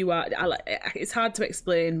 Even if you are, it's hard to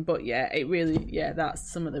explain, but it really, that's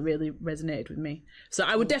something that really resonated with me. So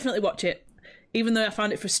I would definitely watch it, even though I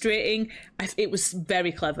found it frustrating. It was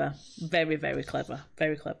very clever, very, very clever,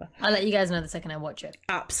 very clever. I'll let you guys know the second I watch it.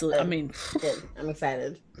 Absolutely. I mean, I'm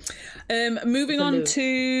excited. Moving on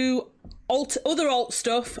to other alt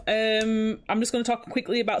stuff. I'm just going to talk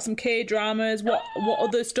quickly about some K-dramas. What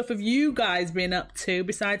other stuff have you guys been up to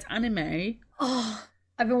besides anime? Oh.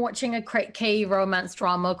 I've been watching a K romance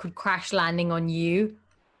drama called Crash Landing on You.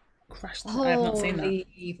 I have not seen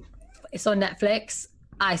that. It's on Netflix.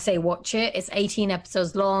 I say watch it. It's 18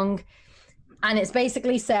 episodes long, and it's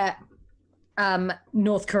basically set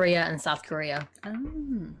North Korea and South Korea.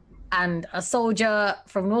 And a soldier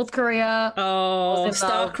from North Korea. Oh,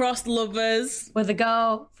 star-crossed lovers. With a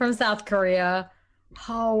girl from South Korea.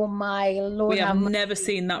 Oh my Lord. We have never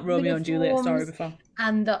seen that Romeo and Juliet story before.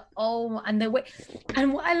 And the way,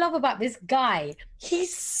 and what I love about this guy,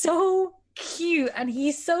 he's so cute and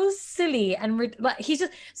he's so silly and like he's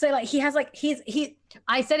just so like he has like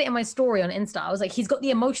I said it in my story on Insta. I was like, he's got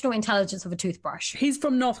the emotional intelligence of a toothbrush. He's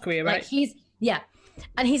from North Korea, right? Like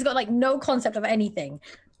and he's got like no concept of anything.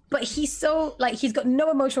 But he's so like he's got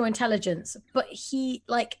no emotional intelligence, but he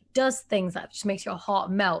like does things that just makes your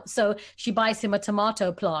heart melt. So she buys him a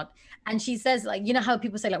tomato plant, and she says like, you know how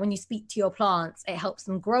people say like when you speak to your plants, it helps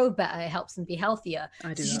them grow better, it helps them be healthier.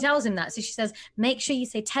 So she tells him that. So she says, make sure you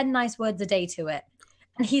say 10 nice words a day to it.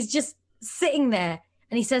 And he's just sitting there,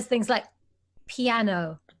 and he says things like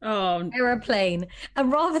piano, airplane,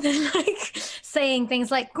 and rather than like saying things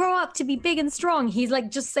like grow up to be big and strong, he's like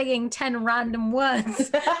just saying 10 random words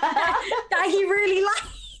that he really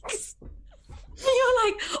likes. And you're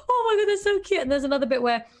like, oh my god, they're so cute. And there's another bit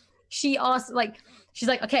where she asks like, she's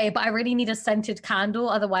like, okay, but I really need a scented candle,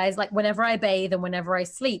 otherwise like whenever I bathe and whenever I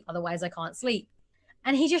sleep, otherwise I can't sleep.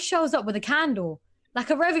 And he just shows up with a candle, like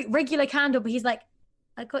a regular candle, but he's like,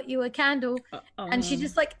 I got you a candle. And she's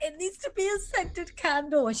just like, it needs to be a scented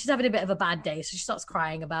candle. And she's having a bit of a bad day, so she starts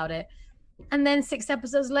crying about it. And then 6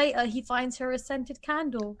 episodes later, he finds her a scented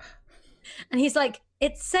candle. And he's like,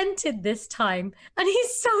 it's scented this time. And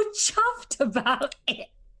he's so chuffed about it.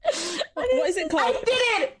 What is it called? I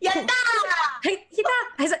did it! Yada!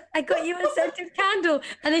 I got you a scented candle.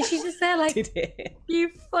 And then she's just there like, you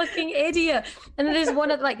fucking idiot. And then there's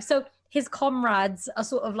one of like, so his comrades are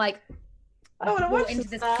sort of like, I don't want to watch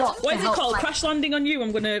this plot. What is it called? Like, Crash Landing on You?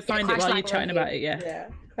 I'm going to find it while you're chatting about it, yeah.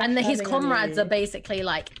 And his comrades are basically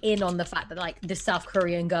like in on the fact that like this South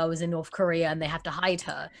Korean girl is in North Korea and they have to hide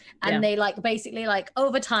her. And they like basically like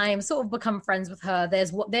over time sort of become friends with her.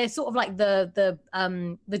 They're sort of like the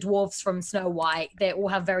dwarves from Snow White. They all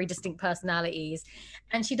have very distinct personalities.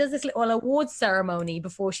 And she does this little awards ceremony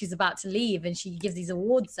before she's about to leave, and she gives these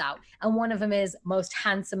awards out. And one of them is most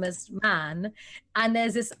handsomest man. And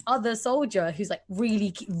there's this other soldier who's like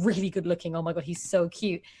really, really good looking. Oh my God, he's so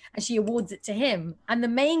cute. And she awards it to him. And the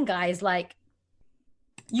main guy is like,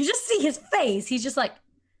 you just see his face. He's just like,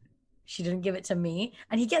 she didn't give it to me.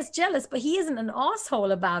 And he gets jealous, but he isn't an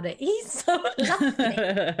asshole about it. He's so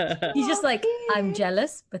lovely. He's just like, I'm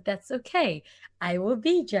jealous, but that's okay. I will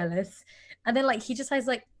be jealous. And then like he just has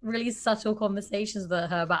like really subtle conversations with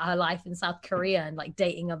her about her life in South Korea and like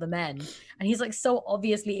dating other men. And he's like so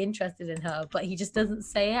obviously interested in her, but he just doesn't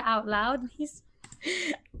say it out loud. And he's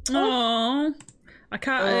Aww. I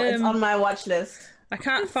can't it's on my watch list. I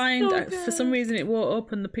can't find for some reason it won't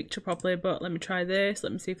open the picture properly, but let me try this.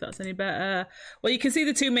 Let me see if that's any better. Well, you can see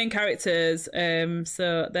the 2 main characters.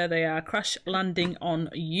 So there they are. Crash Landing on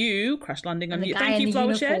You. Crash Landing on You. Thank you,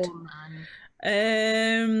 Flower Shed.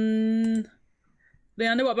 Leander,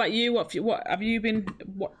 what about you? What have you been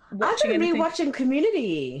watching? I've been rewatching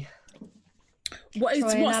Community.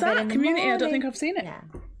 What's that? Community? I don't think I've seen it. Yeah.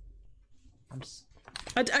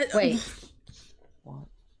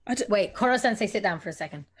 Wait, Koro Sensei, sit down for a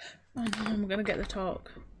second. Oh, no, I'm gonna get the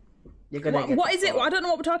talk. You're gonna what is it? I don't know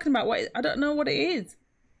what we're talking about. I don't know what it is.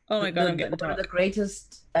 Oh my God, I'm getting the talk. One of the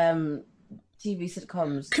greatest TV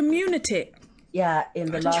sitcoms. Community. Yeah,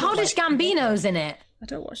 in the last. Childish Gambino's in it. I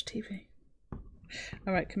don't watch TV.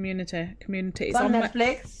 All right, Community. It's on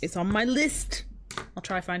Netflix. It's on my list. I'll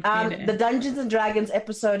try find Community. The Dungeons and Dragons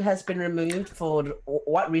episode has been removed for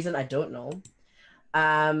what reason I don't know.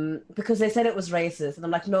 Because they said it was racist, and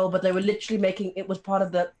I'm like, no, but they were literally making it was part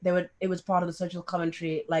of the social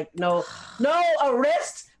commentary. Like, no,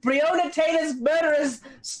 arrest Breonna Taylor's murderers.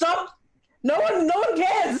 Stop. No one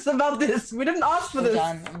cares about this. We didn't ask for this.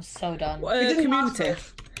 I'm so done. Community.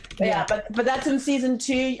 Yeah, but that's in season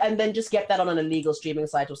 2, and then just get that on an illegal streaming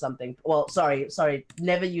site or something. Well, sorry,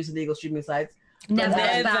 never use illegal streaming sites. Never.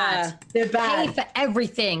 Bad. They're bad. Pay for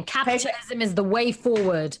everything. Capitalism is the way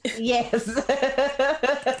forward. Yes.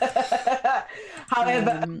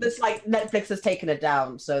 However, this like Netflix has taken it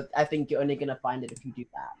down, so I think you're only gonna find it if you do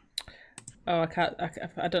that. Oh, I can't.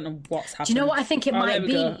 I don't know what's happening. Do you know what I think it might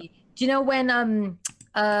be? Do you know when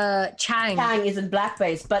Chang. Chang is in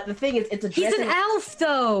blackface, but the thing is, it's a He's an elf,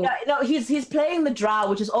 though. No, he's playing the Drow,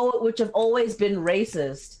 which have always been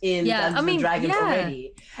racist in Dungeons and Dragons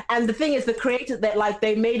already. And the thing is, the creators that like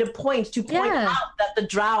they made a point to point out that the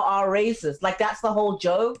Drow are racist. Like that's the whole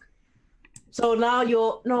joke. So now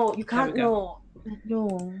you can't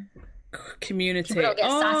Community. People don't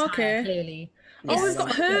get satire, okay. Clearly. Oh, we've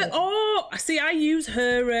got her. Oh, see, I use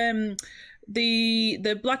her.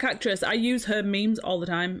 The black actress. I use her memes all the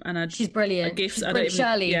time, and she's brilliant. GIFs. She's brilliant.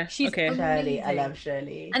 Shirley. Yeah. She's okay. Shirley. I love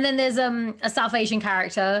Shirley. And then there's a South Asian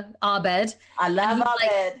character, Abed. I love Abed.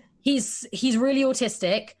 Like, he's really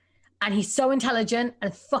autistic, and he's so intelligent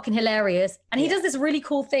and fucking hilarious. And he does this really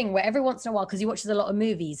cool thing where every once in a while, because he watches a lot of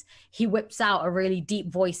movies, he whips out a really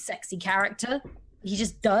deep voice, sexy character. He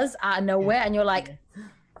just does out of nowhere, and you're like,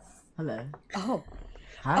 hello. Oh.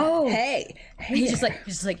 Hi. Oh. Hey. He's just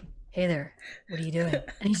like, hey there, what are you doing?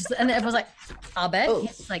 And everyone's like, Abed. Oh.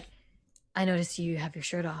 He's just like, I noticed you have your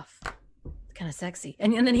shirt off. It's kind of sexy.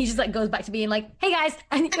 And then he just like goes back to being like, hey guys.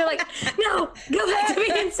 And you're like, no, go back to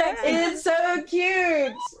being sexy. It's so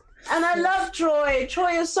cute. And I love Troy.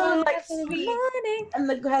 Troy is so like sweet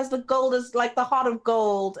and has the gold is like the heart of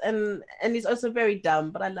gold, and he's also very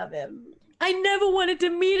dumb, but I love him. I never wanted to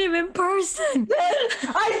meet him in person.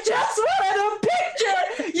 I just wanted a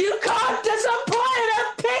picture. You can't disappoint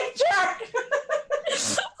a picture.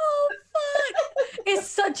 Oh fuck! It's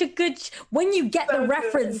such a good. When you get the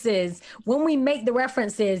references, when we make the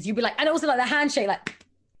references, you'd be like, and also like the handshake,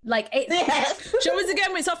 like it. Yes. Show us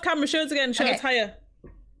again. It's off camera. Show us again. Show us higher.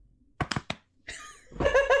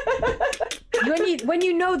 When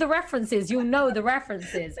you know the references, you'll know the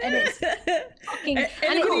references, and it's fucking.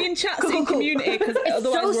 Anybody in chat in community, because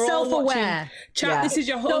otherwise we're all watching. Chat, this is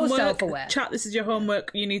your homework. Chat, this is your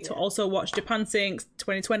homework. You need to also watch Japan Sinks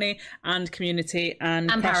 2020 and Community and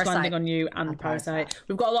Crash Parasite. Landing on You and Parasite.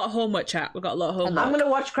 We've got a lot of homework, chat. We've got a lot of homework. I'm gonna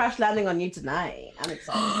watch Crash Landing on You tonight. I'm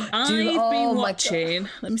excited. I've been watching.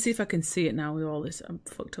 Let me see if I can see it now with all this. I'm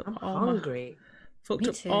fucked up. I'm hungry. Fucked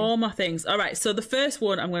up all my things. All right, so the first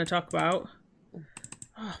one I'm going to talk about.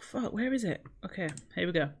 Oh fuck, where is it? Okay, here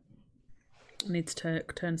we go. I need to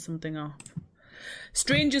turn something off.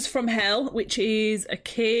 Strangers from Hell, which is a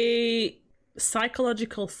K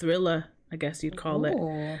psychological thriller, I guess you'd call it.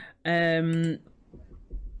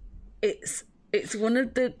 It's one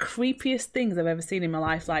of the creepiest things I've ever seen in my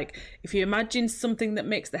life. Like, if you imagine something that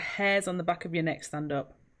makes the hairs on the back of your neck stand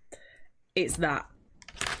up, it's that.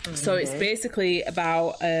 So it's basically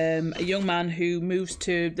about a young man who moves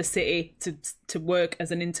to the city to work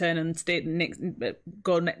as an intern and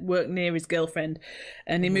work near his girlfriend,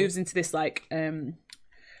 and he moves into this like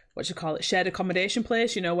what you call it, shared accommodation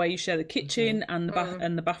place, you know, where you share the kitchen and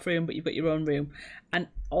the bathroom, but you've got your own room, and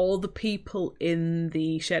all the people in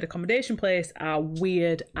the shared accommodation place are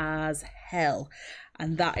weird as hell,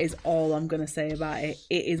 and that is all I'm gonna say about it.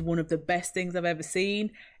 It is one of the best things I've ever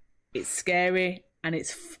seen. It's scary. And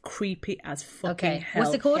it's creepy as fucking hell.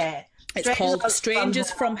 What's it called? It's called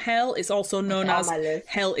Strangers from Hell. It's also known as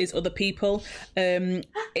Hell is Other People. Hell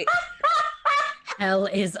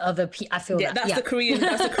is Other People. I feel that. That's the Korean.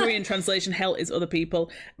 That's the Korean translation. Hell is Other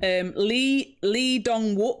People. Lee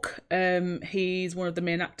Dong-wook. He's one of the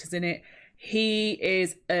main actors in it. He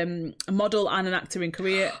is a model and an actor in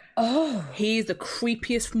Korea. Oh, he's the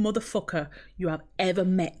creepiest motherfucker you have ever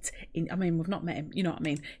met. I mean, we've not met him. You know what I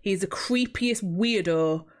mean? He's the creepiest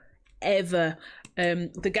weirdo ever.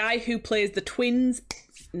 The guy who plays the twins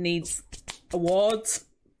needs awards.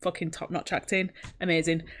 Fucking top-notch acting.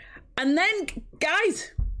 Amazing. And then,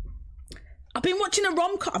 guys, I've been watching a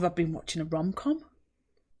rom-com. Have I been watching a rom-com?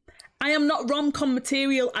 I am not rom-com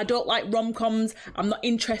material. I don't like rom-coms. I'm not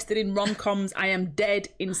interested in rom-coms. I am dead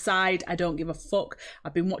inside. I don't give a fuck.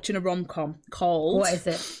 I've been watching a rom-com called... What is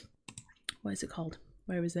it? What is it called?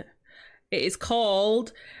 Where is it? It is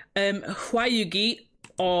called Hwayugi,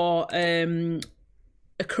 or A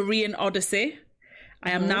Korean Odyssey. I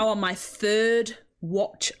am now on my third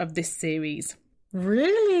watch of this series.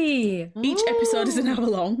 Really? Each episode is an hour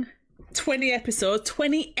long. 20 episodes.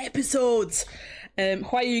 20 episodes!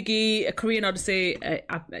 Hwayugi, A Korean Odyssey,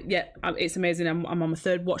 it's amazing. I'm on my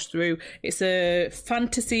third watch through. It's a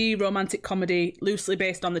fantasy romantic comedy loosely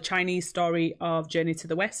based on the Chinese story of Journey to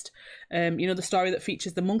the West. You know, the story that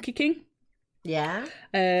features the Monkey King? Yeah.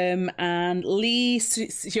 And Lee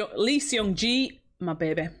Seung-gi, my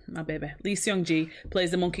baby. Lee Seung-gi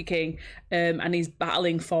plays the Monkey King, and he's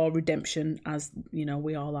battling for redemption, as you know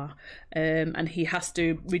we all are. And he has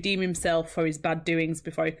to redeem himself for his bad doings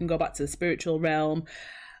before he can go back to the spiritual realm.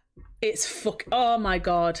 It's oh my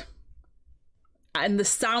god! And the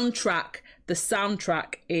soundtrack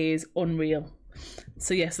is unreal.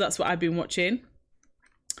 So yes, that's what I've been watching.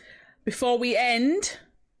 Before we end,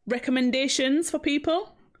 recommendations for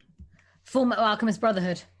people? Full Metal Alchemist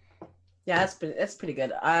Brotherhood. Yeah, that's pretty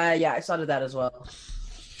good. Yeah, I started that as well.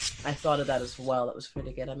 That was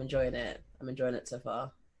pretty good. I'm enjoying it so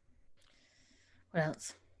far. What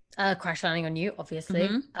else? Crash Landing on You, obviously.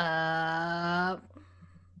 I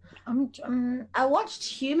watched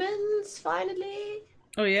Humans finally.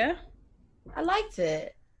 Oh yeah? I liked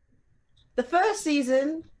it. The first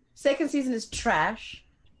season, second season is trash,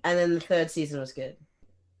 and then the third season was good.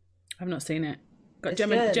 I've not seen it. Got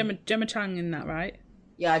It's Gemma Chan in that, right?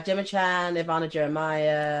 Yeah, Gemma Chan, Ivana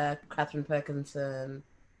Jeremiah, Catherine Perkinson.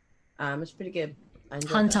 It's pretty good. I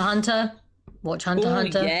enjoyed Hunter that. Hunter. Watch Hunter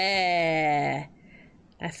Hunter. Yeah.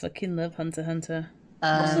 I fucking love Hunter Hunter.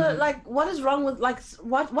 Also, like, what is wrong with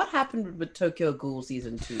what happened with Tokyo Ghoul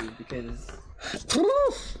season 2? Because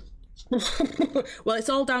well, it's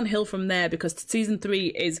all downhill from there because season 3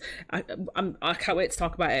 is. I can't wait to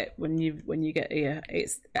talk about it when you get here.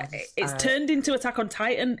 It's turned into Attack on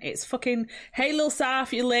Titan. It's fucking hey Lil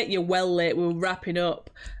Saf, you're late. You're well late. We're wrapping up,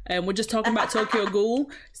 and we're just talking about Tokyo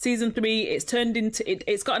Ghoul season 3. It's turned into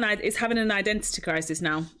it's having an identity crisis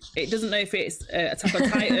now. It doesn't know if it's Attack on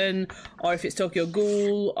Titan or if it's Tokyo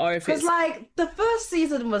Ghoul or if it's like the first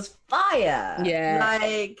season was fire. Yeah.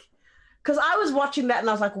 Like. Because I was watching that and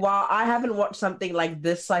I was like, wow, I haven't watched something like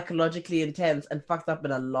this psychologically intense and fucked up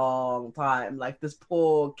in a long time. Like this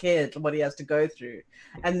poor kid, what he has to go through.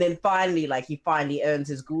 And then finally, he finally earns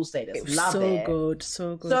his ghoul status. it was Love so it. good,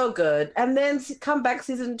 so good. So good. And then come back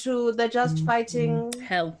season 2, they're just fighting.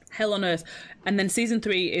 Hell on earth. And then season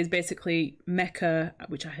 3 is basically Mecha,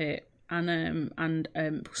 which I hate, and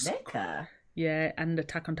Mecha? yeah, and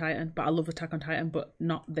Attack on Titan. But I love Attack on Titan, but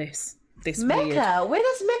not this. This Mecha? weird. Where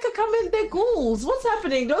does Mecha come in? They're ghouls. What's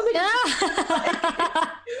happening? Don't they?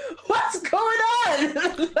 What's going on?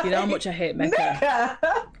 You know how much I hate Mecha. Mecha?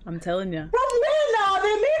 I'm telling you. From where now?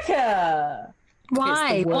 They're Mecha.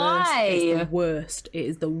 Why? It's the worst. Why? It's the worst. It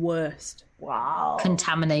is the worst. Wow.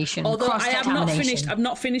 Contamination. Although I have not Cross-contamination. finished. I've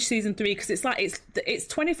not finished season 3 because it's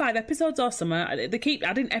 25 episodes or something. They keep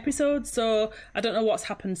adding episodes, so I don't know what's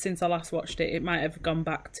happened since I last watched it. It might have gone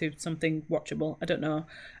back to something watchable. I don't know.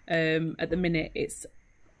 At the minute, it's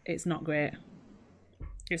not great.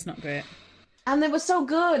 It's not great. And they were so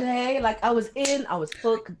good, hey? Like, I was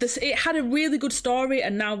hooked. It had a really good story,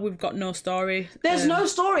 and now we've got no story. There's no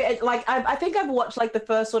story. Like, I think I've watched, the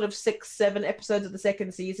first sort of 6-7 episodes of the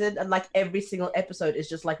second season, and, every single episode is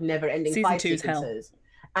just, never-ending Season fight 2 is hell. sequences.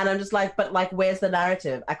 And I'm just like, but, where's the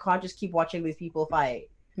narrative? I can't just keep watching these people fight.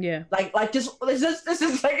 Yeah. Don't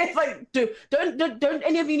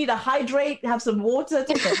any of you need to hydrate, have some water,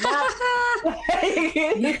 take a nap?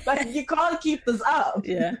 You can't keep this up.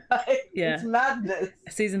 Yeah. Yeah. It's madness.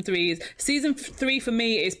 Season 3 for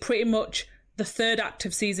me is pretty much the third act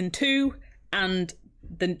of season 2 and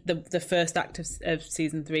the first act of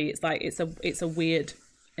season 3. It's a weird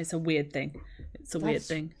thing. It's a weird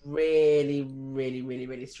thing. Really, really, really,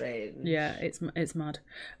 really strange. Yeah, it's mad.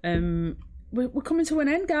 We're coming to an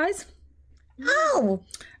end, guys. Oh!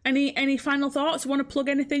 Any final thoughts? Want to plug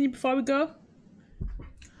anything before we go?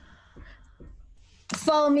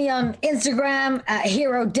 Follow me on Instagram at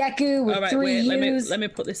Hero Deku with 3 U's. Let me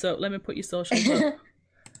put this up. Let me put your socials up. I'm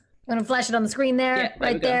gonna flash it on the screen there, Yeah, there we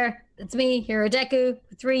right go. there. It's me, Hero Deku,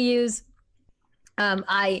 with 3 U's.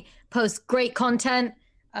 I post great content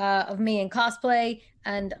of me in cosplay,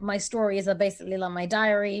 and my stories are basically like my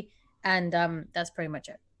diary, and that's pretty much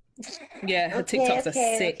it. Yeah, her TikToks are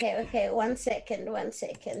sick. Okay. 1 second.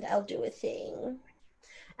 I'll do a thing.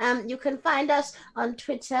 You can find us on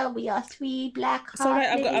Twitter. We are 3 Black Halflings. It's all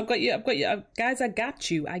right. I've got you. Guys, I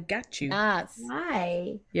got you. Why?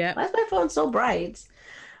 Yeah. Why is my phone so bright?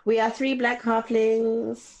 We are 3 Black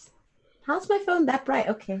Halflings. How's my phone that bright?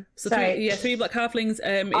 Okay. So sorry. 3 Black Halflings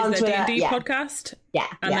On is the Twitter, D&D yeah. podcast. Yeah.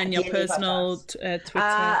 And then your D&D personal podcast.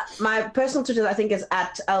 Twitter. My personal Twitter, I think, is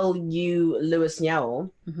at LU Lewis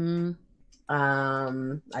Nyao. Mm-hmm.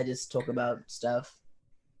 I just talk about stuff.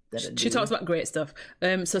 She talks about great stuff.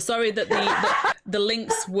 So sorry that the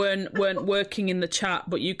links weren't working in the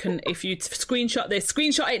chat, but you can, if you screenshot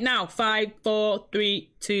it now. 5, 4,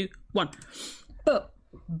 3, 2, 1.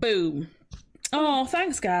 Boom. Oh,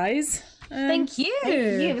 thanks, guys. Thank you.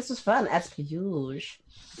 This was fun, as per usual.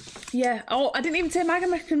 Yeah. Oh, I didn't even say my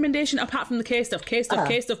recommendation apart from the K stuff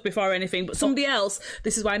before anything. But somebody else,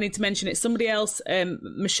 this is why I need to mention it. Somebody else,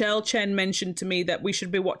 Michelle Chen mentioned to me that we should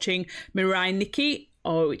be watching Mirai Nikki,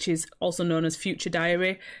 which is also known as Future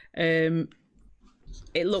Diary. It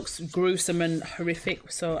looks gruesome and horrific,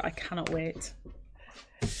 so I cannot wait.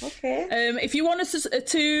 Okay. If you want us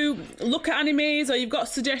to look at animes or you've got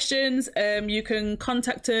suggestions, you can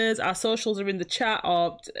contact us. Our socials are in the chat,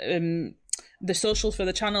 or the socials for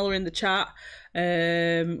the channel are in the chat.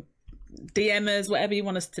 DM us, whatever you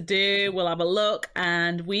want us to do. We'll have a look,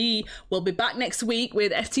 and we will be back next week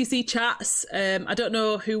with FTC chats. I don't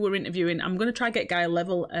know who we're interviewing. I'm going to try get Guy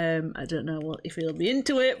Level. I don't know if he'll be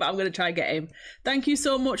into it, but I'm going to try get him. Thank you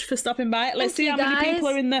so much for stopping by. Let's see how many people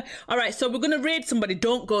are in there. All right, so we're going to raid somebody.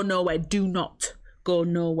 Don't go nowhere. Do not go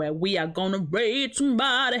nowhere. We are going to raid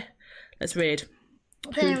somebody. Let's raid.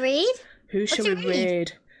 We're gonna raid? Who shall we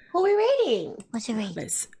raid? Who are we raiding? What's a raid?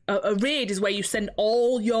 A raid is where you send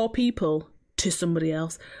all your people to somebody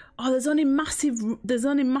else. Oh, there's only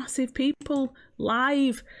massive people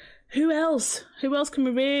live. Who else? Who else can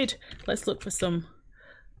we raid? Let's look for some.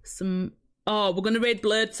 Oh, we're gonna raid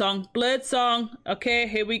Blurred Song. Blurred Song. Okay,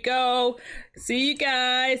 here we go. See you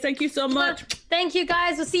guys. Thank you so much. Thank you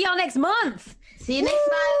guys. We'll see y'all next month. See you next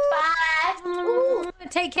month. Bye. Ooh.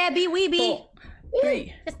 Take care. Be weeby. 4,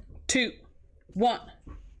 3, 2, 1.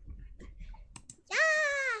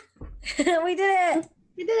 We did it.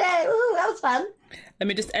 We did it. Ooh, that was fun. Let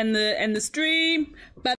me just end the stream. Bye.